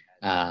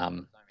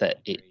that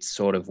it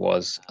sort of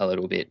was a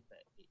little bit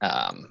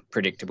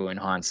predictable in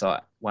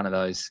hindsight. One of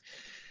those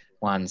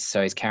ones.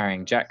 So he's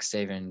carrying Jack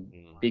Stephen,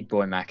 Big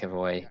Boy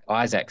McAvoy,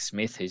 Isaac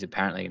Smith, who's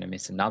apparently going to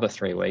miss another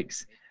 3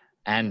 weeks,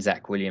 and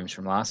Zach Williams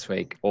from last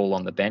week, all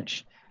on the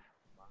bench.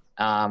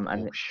 To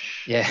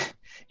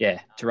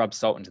rub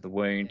salt into the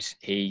wound,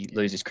 he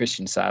loses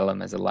Christian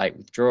Salem as a late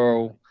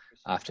withdrawal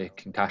after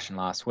concussion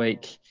last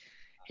week.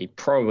 He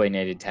probably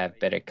needed to have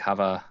better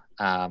cover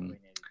than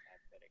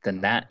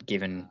that,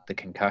 given the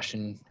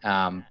concussion.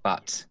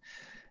 But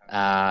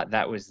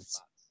that was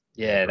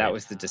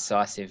the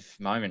decisive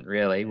moment,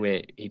 really,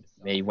 where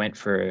he went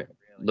for a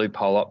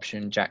loophole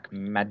option. Jack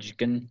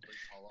Madgen,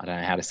 I don't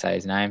know how to say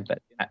his name,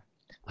 but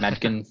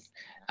Madgen.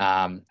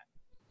 Madgen,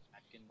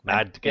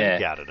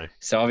 yeah, I don't know.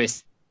 So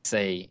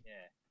obviously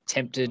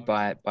tempted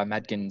by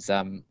Madgen's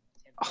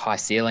high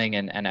ceiling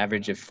and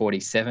average of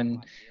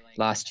 47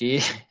 last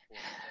year.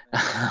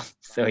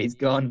 So he's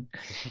gone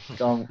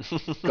for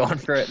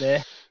it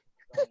there.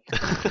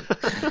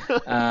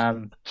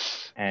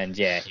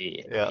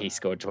 He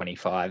scored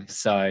 25.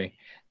 So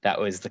that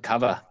was the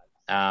cover.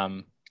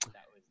 And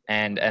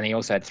he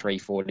also had 3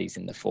 40s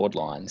in the forward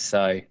line.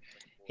 So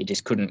he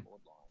just couldn't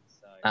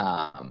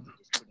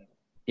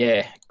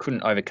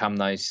overcome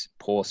those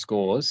poor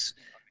scores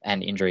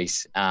and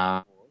injuries.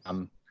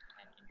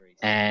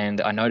 And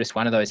I noticed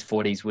one of those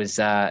 40s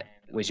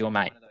was your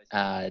mate,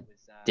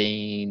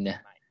 Dean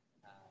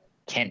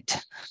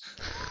Kent,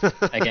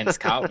 against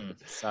Carlton.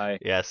 So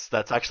Yes,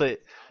 that's actually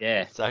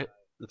yeah,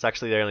 that's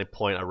actually the only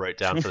point I wrote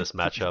down for this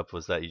matchup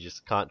was that you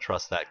just can't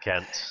trust that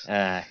Kent.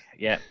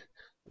 yeah,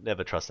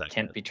 Never trust that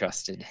can't Kent. be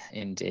trusted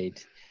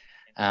indeed.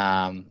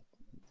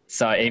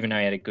 So even though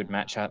he had a good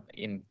matchup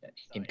in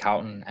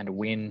Carlton and a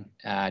win,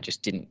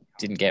 just didn't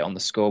get on the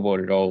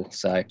scoreboard at all.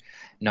 So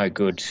no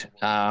good.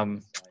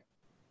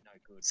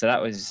 So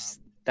that was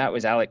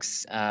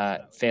Alex.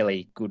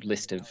 Fairly good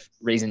list of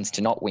reasons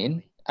to not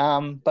win.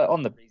 But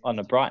on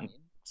the Brighton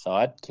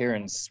side,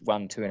 Kieran's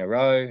won 2 in a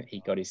row.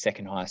 He got his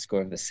second highest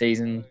score of the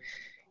season.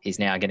 He's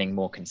now getting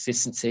more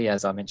consistency,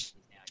 as I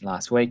mentioned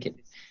last week.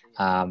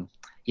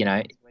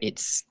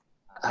 It's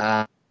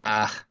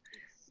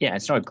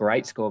it's not a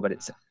great score, but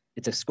it's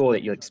a score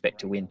that you'll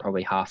expect to win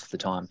probably half the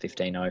time,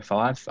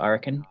 15.05, I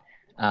reckon.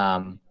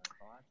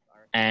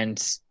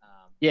 And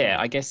yeah,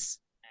 I guess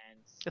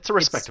it's a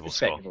respectable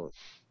score.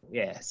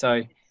 Yeah.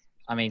 So,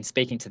 I mean,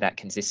 speaking to that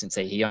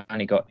consistency, he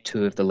only got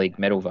 2 of the league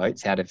medal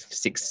votes out of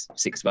six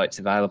votes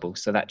available.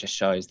 So that just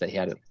shows that he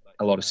had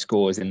a lot of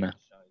scores in the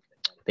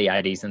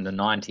 80s and the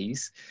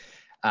 90s,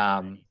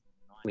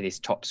 with his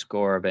top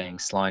scorer being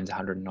Sloane's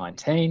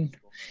 119.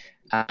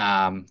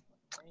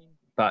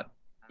 But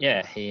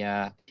yeah,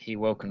 he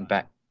welcomed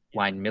back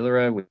Wayne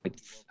Miller with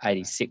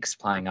 86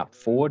 playing up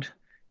forward.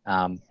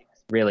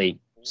 Really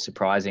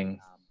surprisingly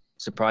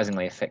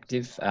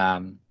effective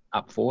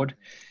up forward.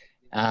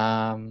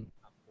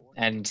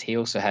 And he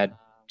also had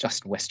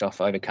Justin Westhoff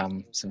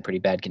overcome some pretty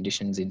bad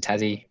conditions in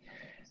Tassie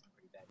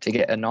to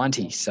get a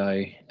 90.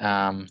 So,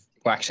 well,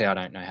 actually, I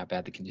don't know how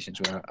bad the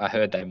conditions were. I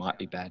heard they might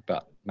be bad,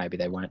 but maybe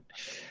they weren't.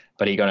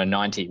 But he got a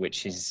 90,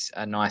 which is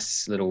a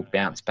nice little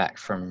bounce back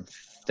from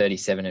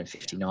 37 and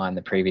 59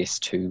 the previous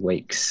 2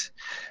 weeks.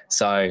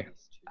 So,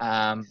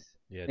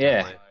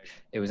 yeah,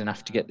 it was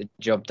enough to get the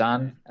job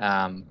done.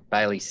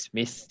 Bailey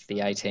Smith, the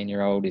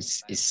 18-year-old,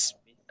 was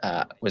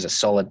a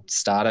solid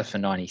starter for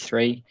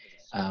 93.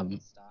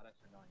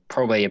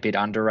 Probably a bit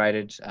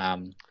underrated. I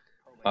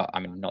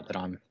mean, not that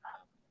I'm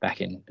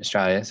back in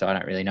Australia, so I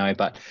don't really know,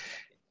 but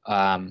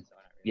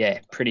yeah,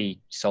 pretty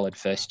solid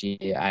first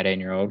year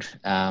 18-year-old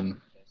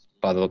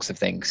by the looks of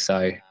things.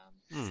 So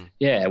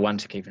yeah, one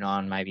to keep an eye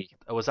on. Maybe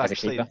it was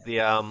actually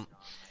the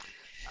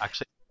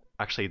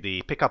actually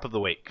the pickup of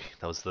the week.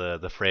 That was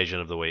the free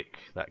agent of the week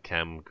that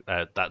Kieran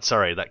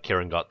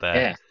got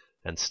there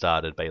and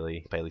started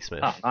Bailey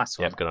Smith. Oh, nice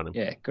one. Yeah, good on him.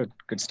 Yeah,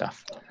 good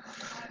stuff.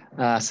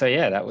 So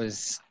yeah, that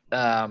was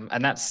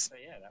and that's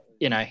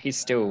he's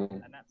still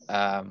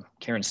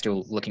Kieran's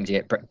still looking to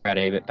get Brad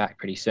Ebert back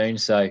pretty soon.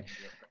 So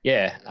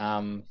yeah,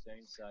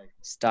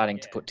 starting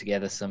to put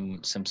together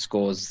some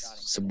scores,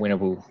 some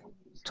winnable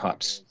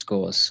type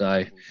scores.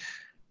 So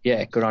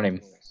yeah, good on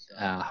him.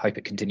 Hope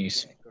it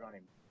continues.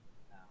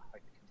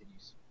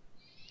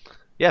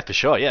 Yeah, for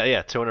sure.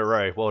 Yeah, 2 in a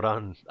row. Well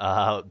done.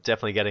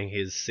 Definitely getting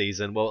his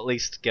season, well, at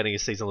least getting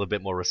his season a little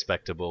bit more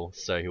respectable,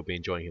 so he'll be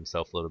enjoying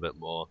himself a little bit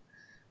more,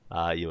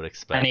 you would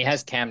expect. And he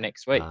has Cam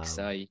next week,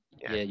 so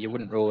yeah, you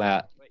wouldn't rule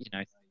out, you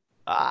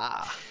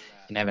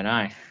never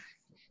know.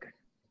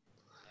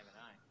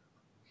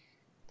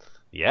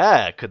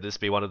 Yeah, could this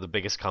be one of the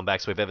biggest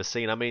comebacks we've ever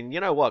seen? I mean, you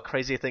know what?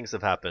 Crazier things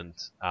have happened.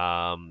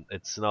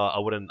 It's not. I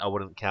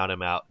wouldn't count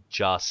him out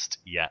just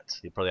yet.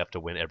 He'll probably have to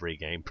win every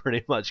game,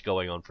 pretty much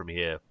going on from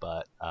here.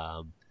 But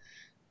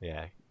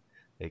yeah,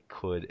 it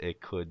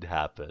could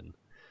happen.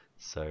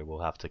 So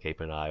we'll have to keep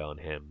an eye on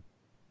him.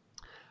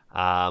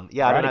 I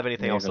don't have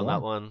anything else on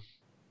that one.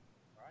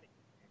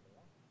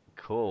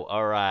 Cool.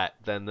 All right.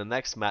 Then the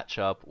next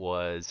matchup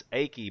was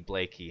Achy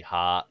Blakey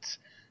Hart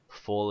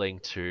falling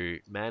to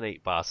Man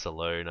Eat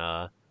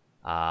Barcelona,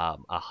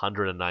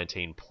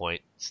 119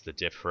 points the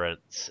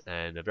difference,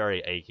 and a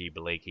very achy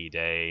bleaky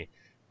day.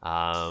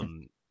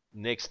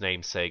 Nick's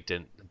namesake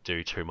didn't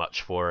do too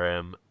much for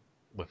him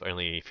with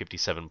only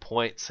 57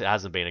 points. It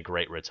hasn't been a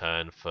great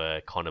return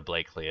for Connor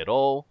Blakely at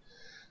all.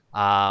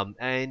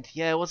 And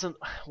yeah, it wasn't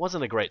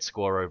a great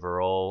score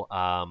overall.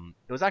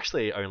 It was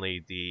actually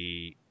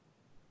the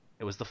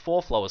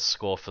 4th lowest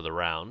score for the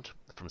round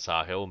from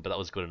Sahil, but that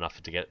was good enough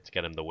to get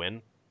him the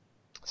win.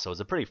 So it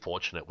was a pretty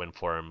fortunate win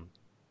for him,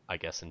 I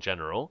guess, in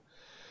general.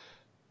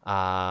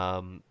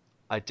 I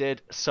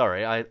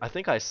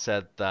think I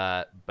said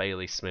that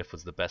Bailey Smith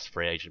was the best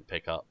free agent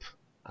pickup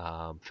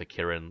for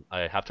Kieran.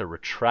 I have to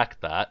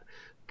retract that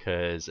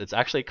because it's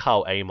actually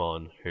Carl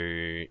Amon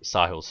who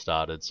Sahil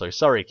started. So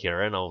sorry,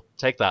 Kieran, I'll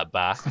take that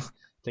back. I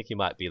think he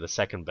might be the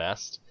second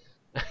best.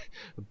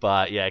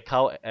 But yeah,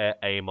 Carl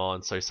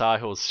Amon. So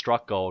Sahil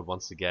struck gold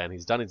once again.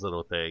 He's done his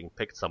little thing,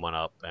 picked someone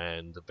up,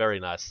 and a very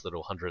nice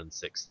little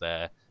 106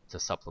 there to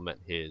supplement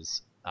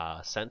his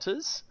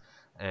centers.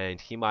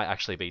 And he might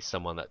actually be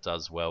someone that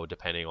does well,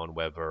 depending on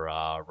whether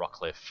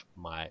Rockcliffe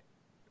might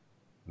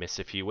miss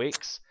a few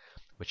weeks,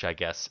 which I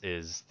guess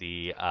is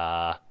is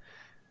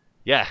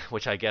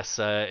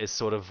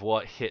sort of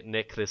what hit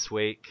Nick this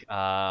week.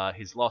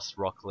 He's lost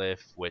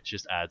Rockcliffe, which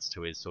just adds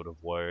to his sort of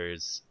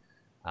woes.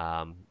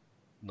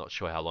 Not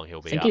sure how long he'll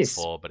I be think out he's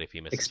for, but if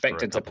he misses for a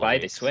expected to couple of play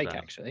weeks, this week, then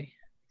actually.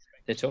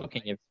 They're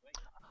talking of...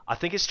 I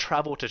think he's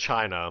travelled to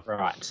China.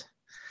 Right.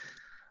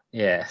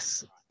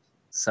 Yes.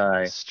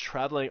 So, He's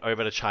traveling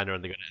over to China,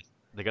 and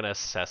they're gonna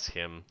assess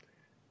him.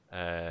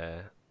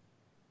 Yeah,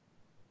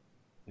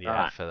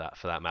 right. for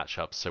that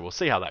matchup. So we'll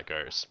see how that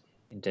goes.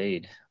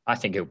 Indeed. I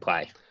think he'll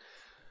play.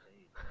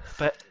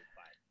 But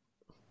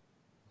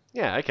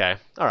yeah, okay,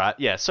 all right,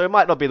 yeah. So it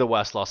might not be the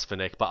worst loss for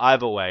Nick, but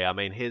either way, I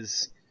mean,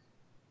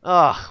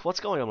 what's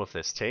going on with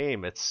this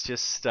team? It's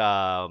just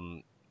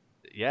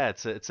yeah,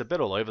 it's a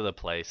bit all over the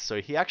place.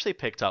 So he actually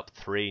picked up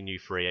 3 new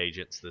free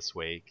agents this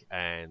week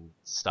and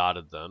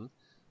started them.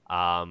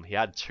 He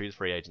had 2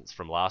 free agents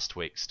from last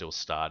week still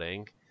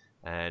starting,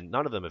 and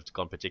none of them have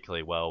gone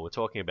particularly well. We're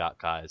talking about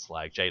guys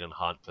like Jaden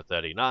Hunt for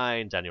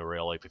 39, Daniel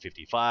Riolo for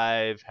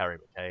 55, Harry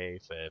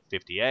McKay for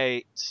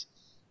 58,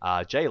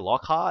 Jay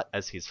Lockhart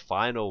as his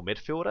final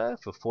midfielder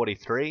for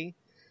 43.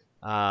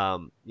 Yeah,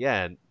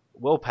 and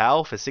Will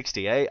Powell for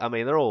 68. I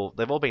mean,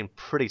 they've all been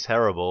pretty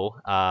terrible.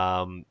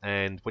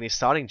 And when you're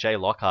starting Jay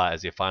Lockhart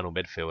as your final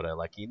midfielder,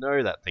 like, you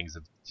know that things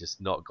have just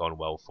not gone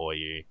well for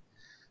you.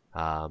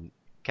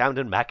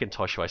 Camden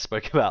McIntosh, who I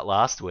spoke about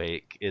last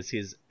week, is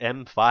his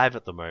M5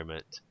 at the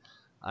moment.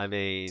 I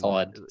mean,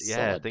 Solid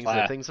player.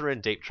 things are in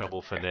deep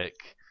trouble for Nick.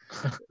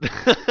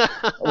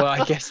 Well,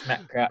 I guess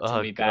Matt Crouch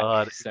will be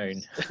back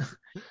soon.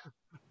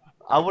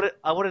 I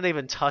wouldn't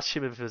even touch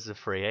him if he was a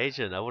free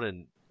agent. I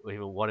wouldn't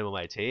even want him on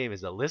my team.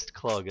 He's a list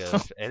clogger,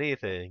 if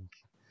anything.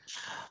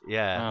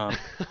 Yeah.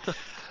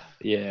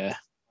 Yeah.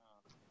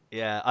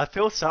 Yeah, I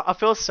feel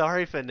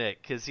sorry for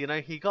Nick because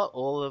he got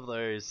all of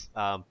those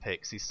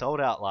picks. He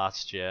sold out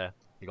last year.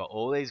 He got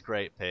all these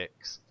great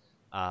picks.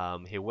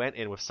 He went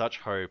in with such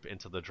hope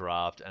into the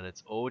draft, and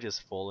it's all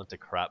just fallen to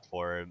crap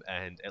for him.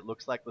 And it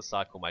looks like the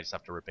cycle might just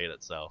have to repeat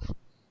itself.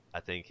 I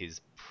think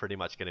he's pretty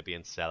much going to be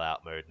in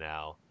sellout mode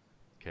now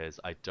because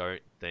I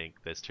don't think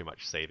there's too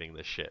much saving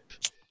this ship.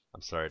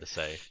 I'm sorry to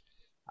say.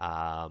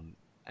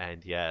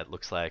 And yeah, it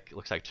looks like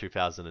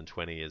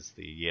 2020 is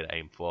the year to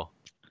aim for.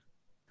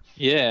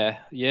 Yeah,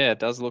 it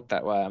does look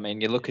that way. I mean,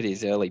 you look at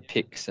his early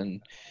picks,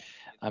 and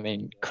I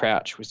mean,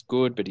 Crouch was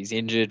good, but he's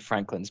injured.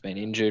 Franklin's been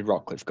injured.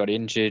 Rockcliffe got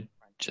injured,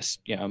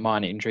 just a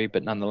minor injury,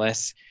 but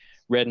nonetheless,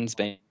 Redden's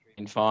been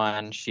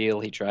fine.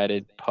 Shield he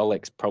traded.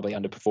 Pollock's probably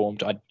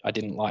underperformed. I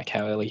didn't like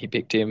how early he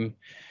picked him.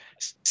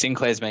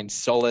 Sinclair's been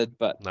solid,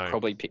 but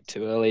probably picked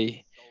too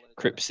early.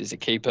 Cripps is a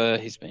keeper.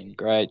 He's been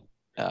great.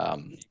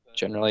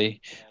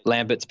 Generally,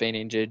 Lambert's been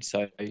injured,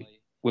 so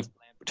we've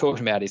talked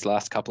about his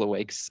last couple of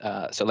weeks.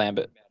 So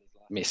Lambert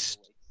missed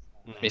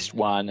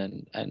one,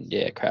 and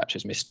yeah, Crouch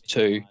has missed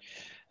 2.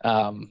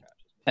 And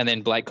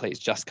then Blakely's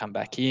just come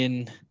back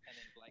in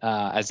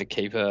as a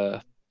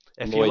keeper.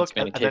 If Lloyd's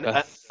been a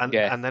keeper.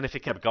 And then if he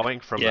kept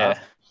going from that,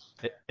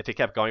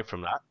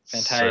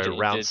 so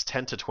rounds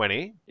 10 to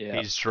 20,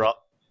 he's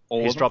dropped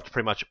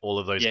pretty much all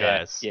of those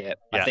guys. Yeah,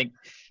 I think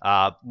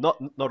not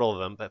all of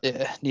them, but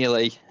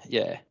nearly.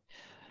 Yeah,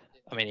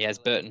 I mean, he has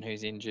Burton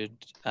who's injured,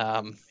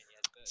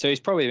 so he's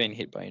probably been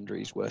hit by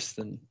injuries worse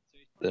than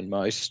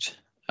most.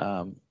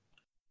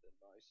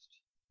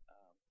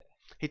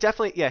 He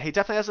definitely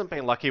hasn't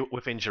been lucky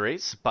with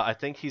injuries, but I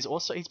think he's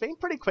been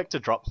pretty quick to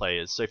drop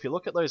players. So if you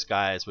look at those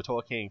guys, we're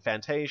talking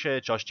Fantasia,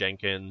 Josh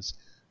Jenkins,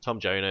 Tom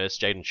Jonas,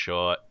 Jaden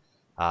Short,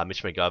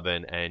 Mitch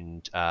McGovern,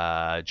 and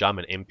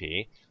Jarman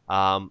Impey.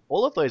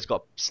 All of those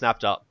got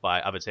snapped up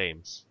by other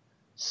teams.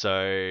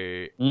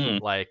 So,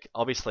 like,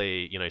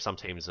 obviously, some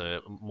teams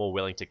are more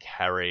willing to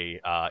carry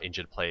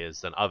injured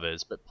players than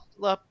others, but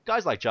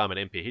guys like Jarman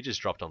Impey, he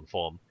just dropped on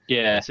form.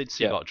 Yeah. And since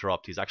he got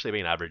dropped, he's actually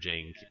been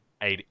averaging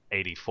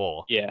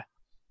 84. Yeah.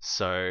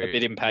 So, a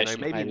bit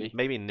impatient,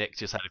 maybe Nick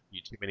just had a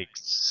few too many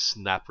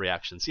snap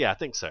reactions. Yeah, I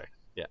think so.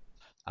 Yeah.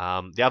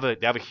 The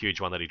other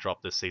huge one that he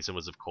dropped this season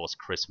was, of course,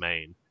 Chris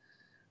Mayne,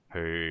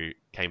 who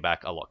came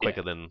back a lot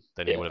quicker than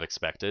he would have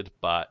expected,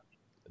 but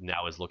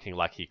now is looking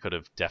like he could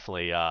have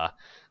definitely,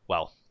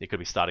 he could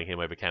be starting him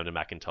over Camden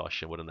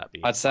McIntosh, and wouldn't that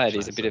be? I'd say it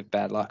is a bit of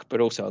bad luck,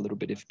 but also a little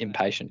bit of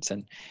impatience,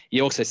 and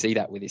you also see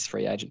that with his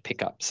free agent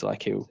pickups.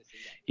 Like he'll,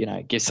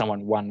 give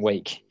someone 1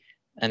 week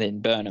and then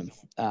burn them.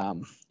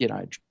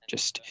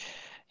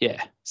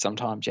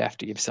 Sometimes you have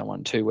to give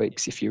someone 2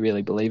 weeks if you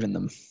really believe in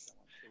them,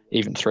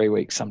 even 3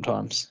 weeks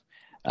sometimes.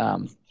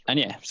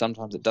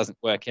 Sometimes it doesn't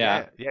work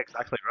out. Yeah,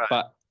 exactly right.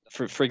 But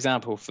for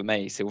example, for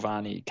me,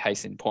 Silvani,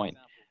 case in point,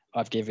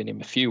 I've given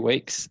him a few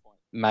weeks.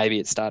 Maybe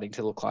it's starting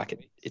to look like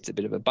it's a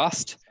bit of a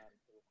bust,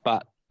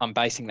 but I'm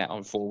basing that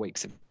on 4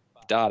 weeks of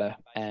data.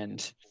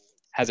 And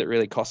has it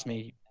really cost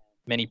me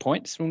many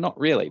points? Well, not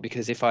really,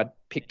 because if I'd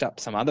picked up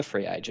some other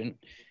free agent,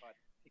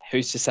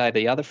 who's to say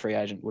the other free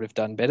agent would have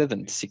done better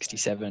than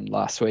 67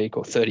 last week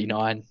or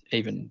 39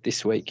 even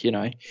this week?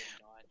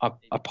 I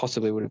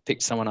possibly would have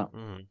picked someone up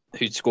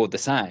who'd scored the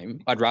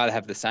same. I'd rather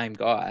have the same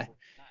guy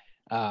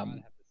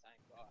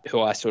who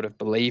I sort of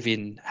believe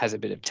in has a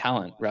bit of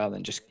talent rather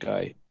than just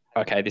go,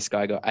 okay, this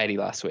guy got 80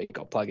 last week,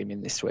 I'll plug him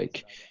in this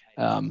week.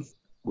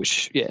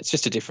 It's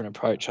just a different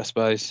approach, I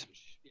suppose.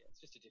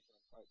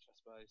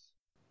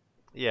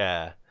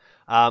 Yeah.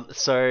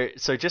 So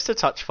just to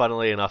touch,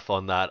 funnily enough,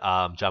 on that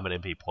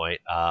German MP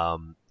point.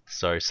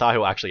 So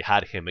Sahil actually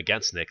had him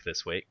against Nick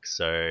this week,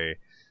 so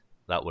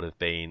that would have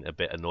been a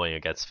bit annoying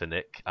against for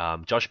Nick.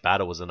 Josh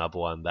Batter was another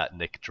one that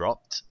Nick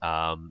dropped.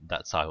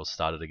 That Sahil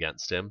started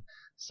against him.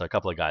 So a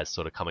couple of guys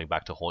sort of coming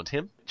back to haunt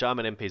him.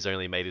 Jarman MP's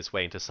only made his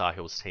way into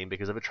Sahil's team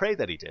because of a trade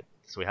that he did.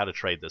 So we had a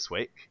trade this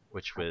week,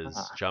 which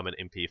was Jarman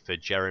MP for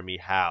Jeremy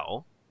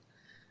Howe.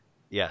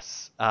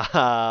 Yes.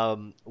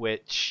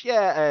 Which,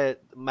 yeah,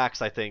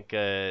 Max, I think,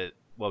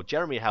 well,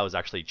 Jeremy Howe has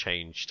actually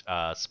changed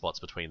spots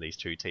between these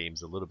two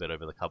teams a little bit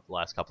over the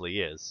last couple of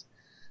years.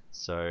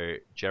 So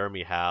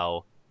Jeremy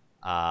Howe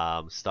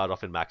started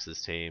off in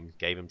Max's team,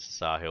 gave him to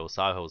Sahil.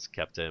 Sahil's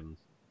kept him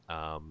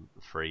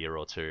for a year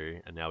or two,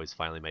 and now he's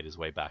finally made his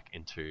way back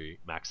into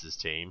Max's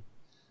team.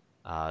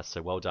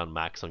 So well done,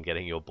 Max, on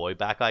getting your boy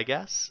back, I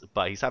guess.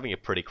 But he's having a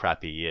pretty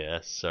crappy year.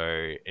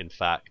 So, in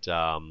fact,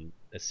 a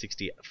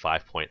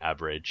 65-point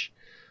average,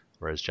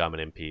 whereas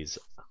German MP's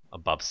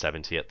above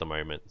 70 at the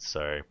moment.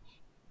 So,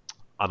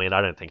 I mean,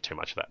 I don't think too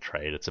much of that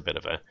trade. It's a bit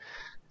of a...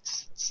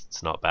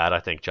 It's not bad. I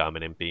think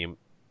German MP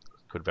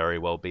could very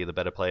well be the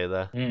better player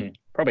there.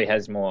 Probably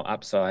has more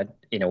upside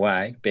in a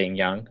way, being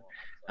young.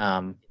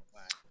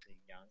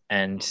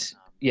 And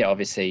yeah,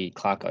 obviously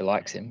Clarko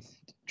likes him,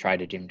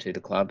 traded him to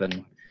the club.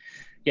 And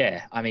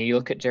yeah, I mean, you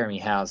look at Jeremy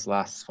Howe's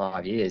last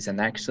 5 years and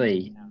they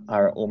actually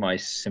are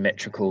almost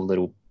symmetrical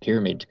little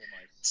pyramid.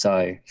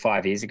 So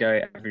 5 years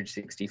ago, average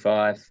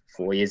 65,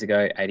 4 years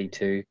ago,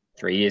 82,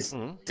 3 years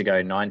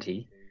ago,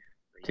 90,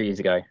 2 years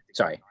ago,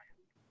 sorry,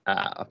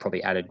 I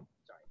probably added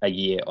a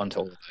year onto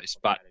all of those,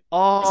 but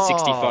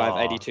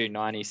 65, 82,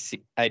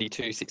 90,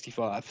 82,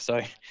 65. So,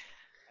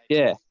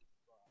 yeah.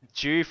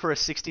 Due for a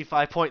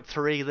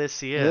 65.3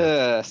 this year.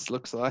 Yes,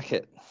 looks like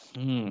it.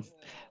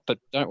 But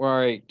don't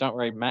worry,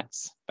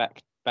 Max.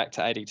 Back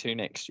to 82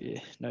 next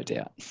year, no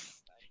doubt.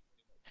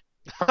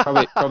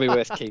 Probably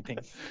worth keeping.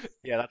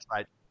 Yeah, that's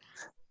right.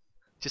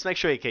 Just make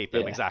sure you keep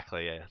him.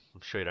 Exactly. Yeah,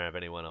 I'm sure you don't have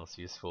anyone else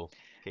useful.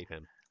 Keep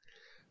him.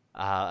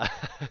 All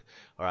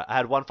right, I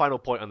had one final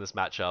point on this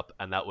matchup,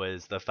 and that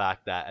was the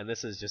fact that, and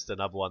this is just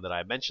another one that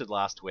I mentioned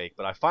last week,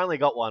 but I finally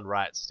got one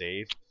right,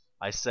 Steve.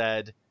 I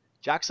said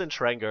Jackson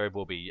Trengove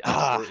will be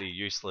absolutely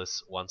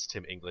useless once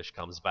Tim English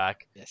comes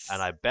back,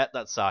 and I bet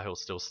that Sahil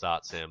still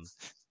starts him,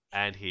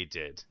 and he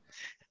did.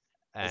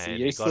 And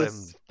he got him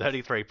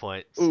 33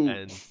 points,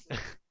 and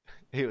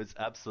he was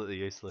absolutely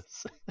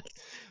useless.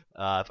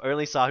 If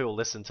only Sahil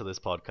listened to this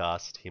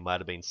podcast, he might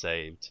have been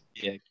saved.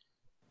 Yeah.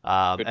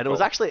 And it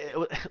was actually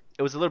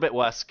it was a little bit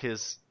worse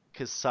because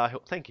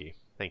Sahil. Thank you.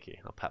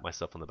 I'll pat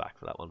myself on the back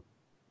for that one.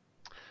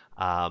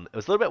 It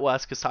was a little bit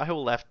worse because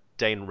Sahil left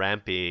Dane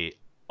Rampy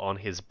on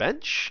his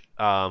bench.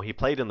 He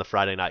played in the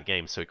Friday night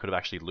game, so he could have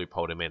actually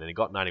loopholed him in, and he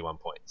got 91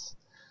 points.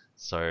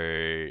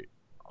 So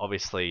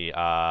obviously,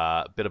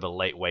 a bit of a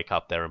late wake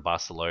up there in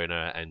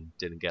Barcelona, and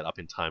didn't get up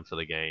in time for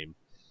the game.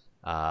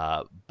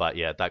 But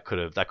yeah, that could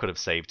have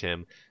saved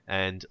him.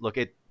 And look,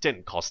 it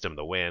didn't cost him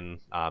the win,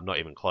 not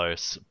even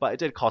close. But it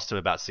did cost him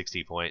about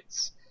 60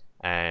 points,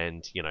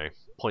 and you know,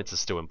 points are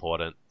still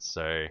important.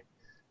 So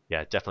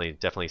yeah,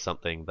 definitely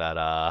something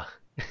that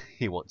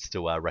he wants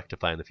to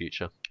rectify in the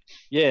future.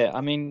 Yeah,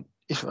 I mean,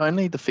 if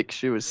only the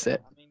fixture was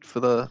set for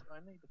the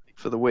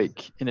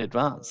week in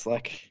advance,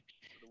 like.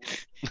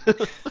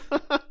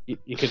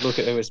 you could look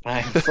at who was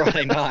playing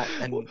Friday night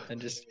and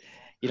just.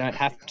 You don't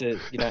have to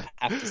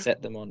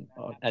set them on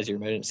as your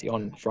emergency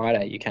on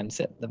Friday. You can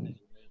set them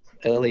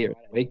earlier in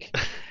the week.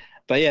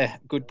 But yeah,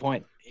 good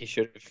point. He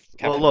should have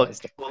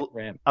capitalized the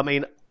ramp. I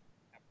mean,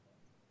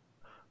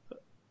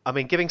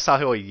 giving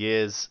Sahil a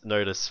year's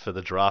notice for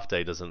the draft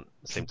day doesn't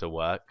seem to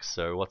work.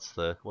 So what's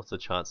the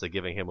chance of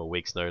giving him a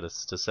week's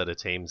notice to set a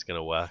team's going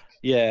to work?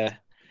 Yeah,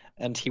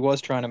 and he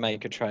was trying to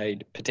make a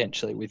trade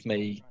potentially with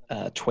me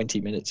 20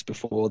 minutes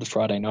before the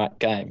Friday night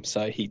game.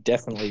 So he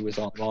definitely was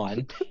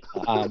online.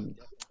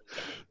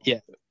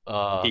 Yeah,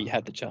 he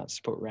had the chance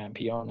to put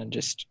Rampy on and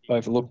just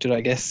overlooked it, I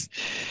guess.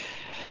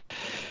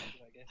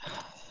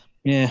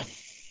 Yeah,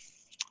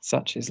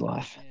 such is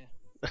life.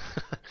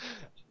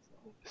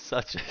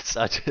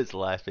 such is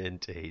life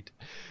indeed.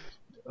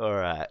 All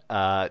right.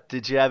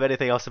 Did you have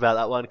anything else about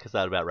that one? Because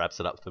that about wraps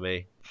it up for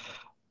me.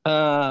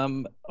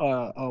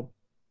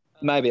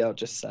 Maybe I'll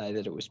just say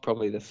that it was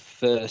probably the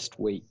first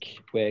week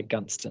where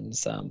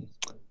Gunston's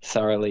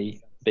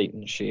thoroughly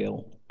beaten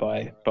Shield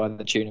by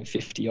the tune of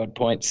 50 odd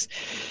points,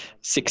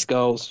 6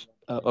 goals.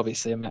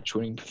 Obviously, a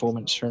match-winning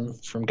performance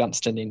from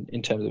Gunston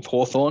in terms of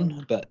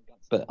Hawthorn, but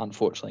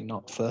unfortunately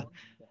not for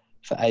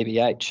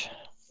ABH.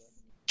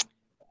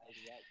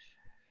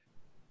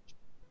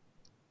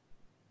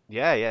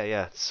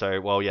 Yeah.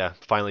 So, well, yeah,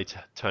 finally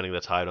turning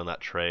the tide on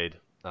that trade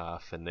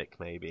for Nick,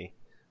 maybe.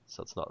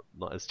 So it's not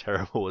as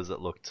terrible as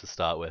it looked to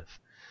start with.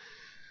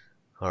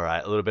 All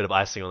right, a little bit of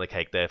icing on the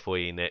cake there for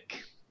you,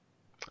 Nick.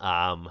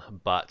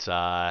 But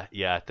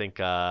yeah, I think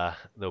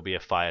there'll be a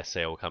fire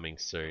sale coming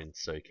soon,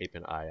 so keep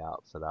an eye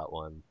out for that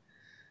one,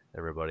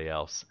 everybody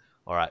else.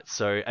 All right,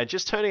 so and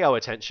just turning our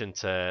attention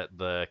to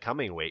the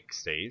coming week,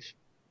 Steve.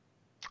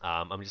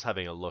 I'm just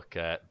having a look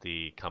at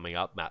the coming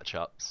up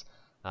matchups.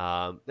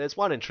 There's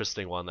one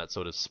interesting one that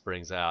sort of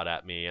springs out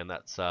at me, and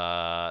that's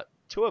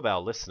two of our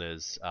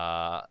listeners.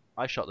 I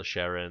shot the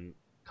Sharon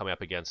coming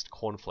up against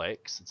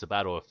Cornflakes. It's a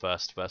battle of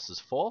first versus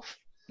fourth.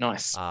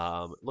 Nice.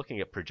 Looking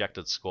at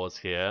projected scores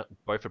here,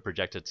 both are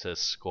projected to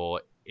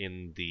score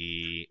in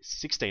the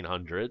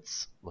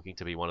 1600s, looking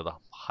to be one of the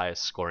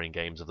highest scoring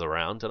games of the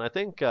round. And I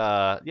think,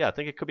 I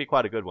think it could be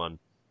quite a good one.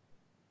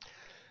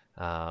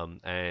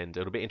 And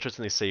it'll be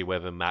interesting to see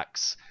whether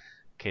Max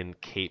can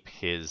keep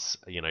his,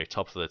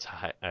 top of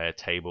the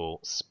table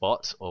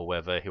spot, or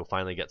whether he'll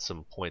finally get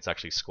some points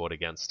actually scored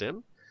against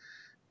him,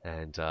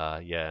 and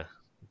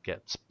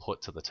gets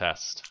put to the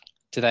test.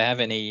 Do they have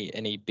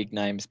any big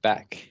names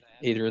back?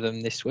 Either of them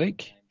this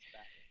week?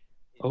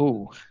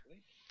 Oh,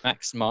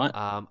 Max might.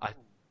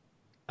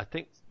 I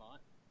think.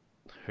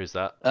 Who's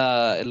that?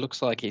 It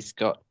looks like he's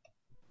got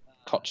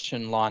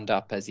Cochin lined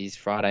up as his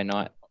Friday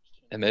night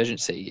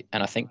emergency,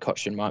 and I think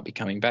Cochin might be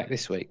coming back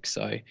this week.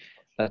 So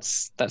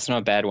that's not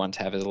a bad one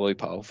to have as a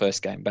loophole,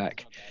 first game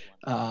back.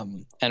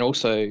 And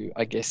also,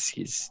 I guess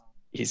he's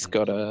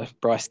got a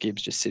Bryce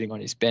Gibbs just sitting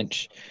on his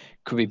bench.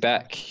 Could be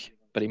back,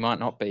 but he might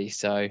not be.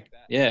 So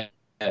yeah.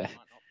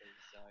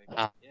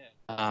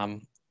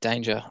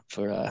 Danger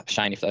for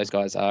Shane if those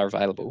guys are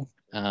available.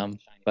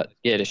 But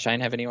yeah, does Shane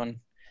have anyone?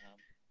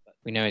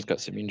 We know he's got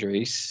some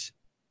injuries.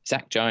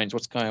 Zach Jones,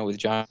 what's going on with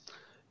Jones?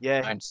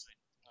 Yeah,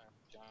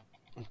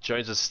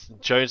 Jones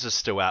is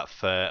still out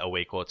for a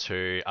week or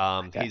two.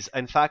 Okay. He's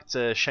in fact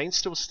Shane's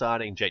still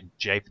starting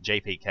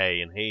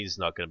JPK, and he's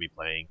not going to be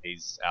playing.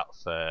 He's out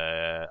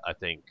for I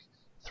think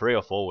 3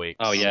 or 4 weeks.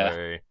 Oh yeah,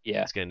 so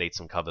yeah. He's going to need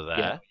some cover there.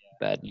 Yeah,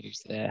 bad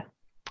news there.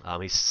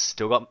 He's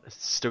still got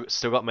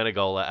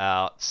Menegola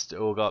out,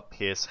 still got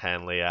Pierce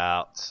Hanley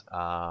out.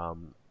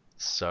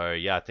 So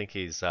yeah, I think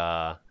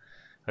I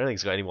don't think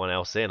he's got anyone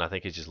else in. I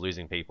think he's just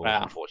losing people,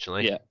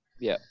 unfortunately.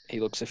 Yeah. He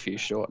looks a few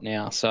short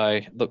now. So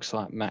looks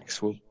like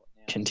Max will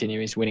continue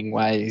his winning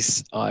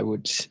ways. I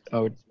would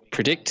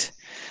predict,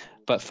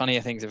 but funnier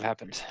things have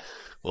happened.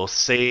 We'll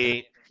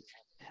see.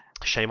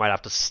 Shane might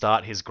have to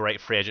start his great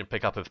free agent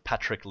pickup of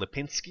Patrick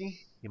Lipinski.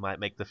 He might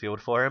make the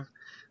field for him.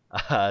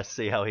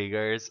 See how he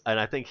goes, and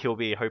I think he'll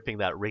be hoping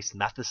that Reese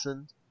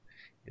Matheson,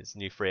 his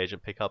new free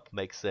agent pickup,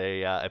 makes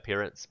a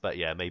appearance. But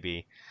yeah,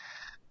 maybe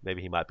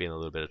he might be in a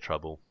little bit of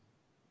trouble.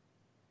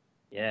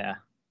 Yeah,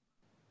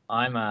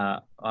 I'm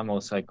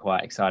also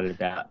quite excited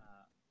about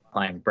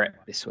playing Brett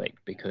this week,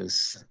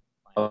 because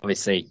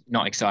obviously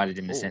not excited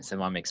in the sense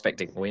that I'm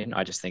expecting to win.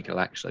 I just think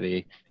it'll actually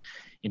be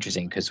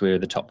interesting because we were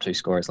the top 2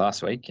 scorers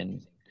last week,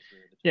 and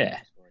yeah,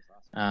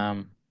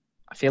 I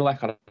feel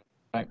like I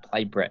don't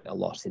play Brett a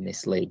lot in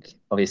this league.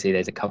 Obviously,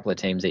 there's a couple of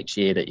teams each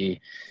year that you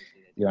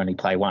only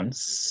play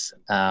once,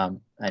 and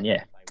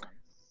yeah,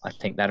 I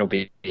think that'll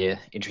be an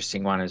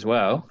interesting one as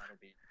well.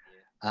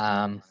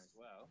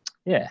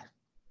 Yeah.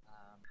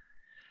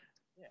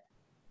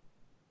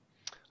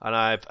 And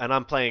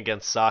I'm playing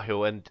against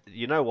Sahil, and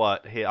you know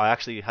what? I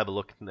actually have a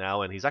look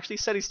now, and he's actually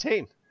set his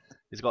team.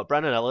 He's got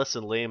Brandon Ellis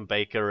and Liam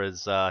Baker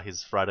as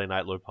his Friday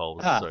night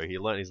loopholes. So he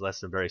learned his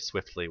lesson very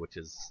swiftly, which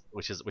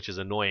is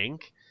annoying.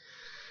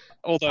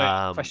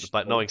 Although,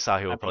 but knowing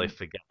Sahil will probably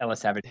forget.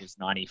 Ellis average is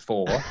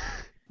 94.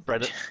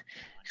 Brendan,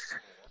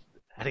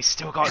 and he's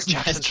still got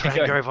Jackson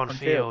Trangrove on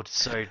field.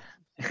 So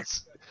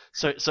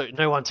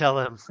no one tell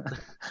him.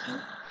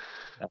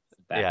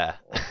 Yeah.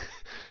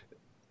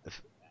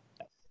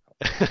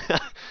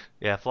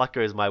 Yeah, if luck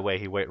goes my way,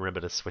 he won't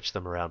remember to switch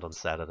them around on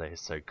Saturday.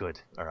 So good.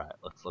 All right,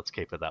 let's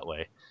keep it that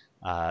way.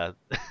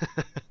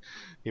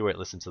 He won't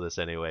listen to this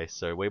anyway,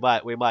 so we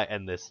might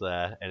end this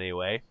there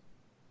anyway.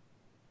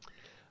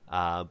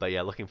 But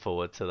yeah, looking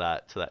forward to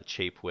that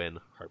cheap win.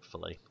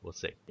 Hopefully, we'll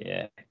see.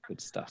 Yeah, good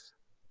stuff.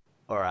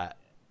 All right.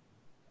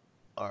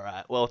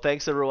 Well,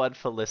 thanks everyone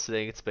for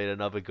listening. It's been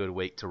another good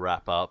week to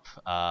wrap up.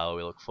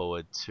 We look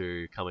forward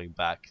to coming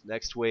back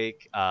next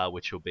week,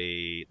 which will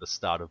be the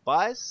start of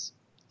buys.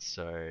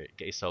 So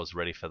get yourselves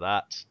ready for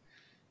that.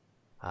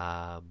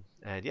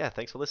 And yeah,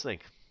 thanks for listening.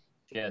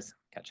 Cheers.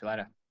 Catch you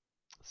later.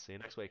 See you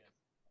next week.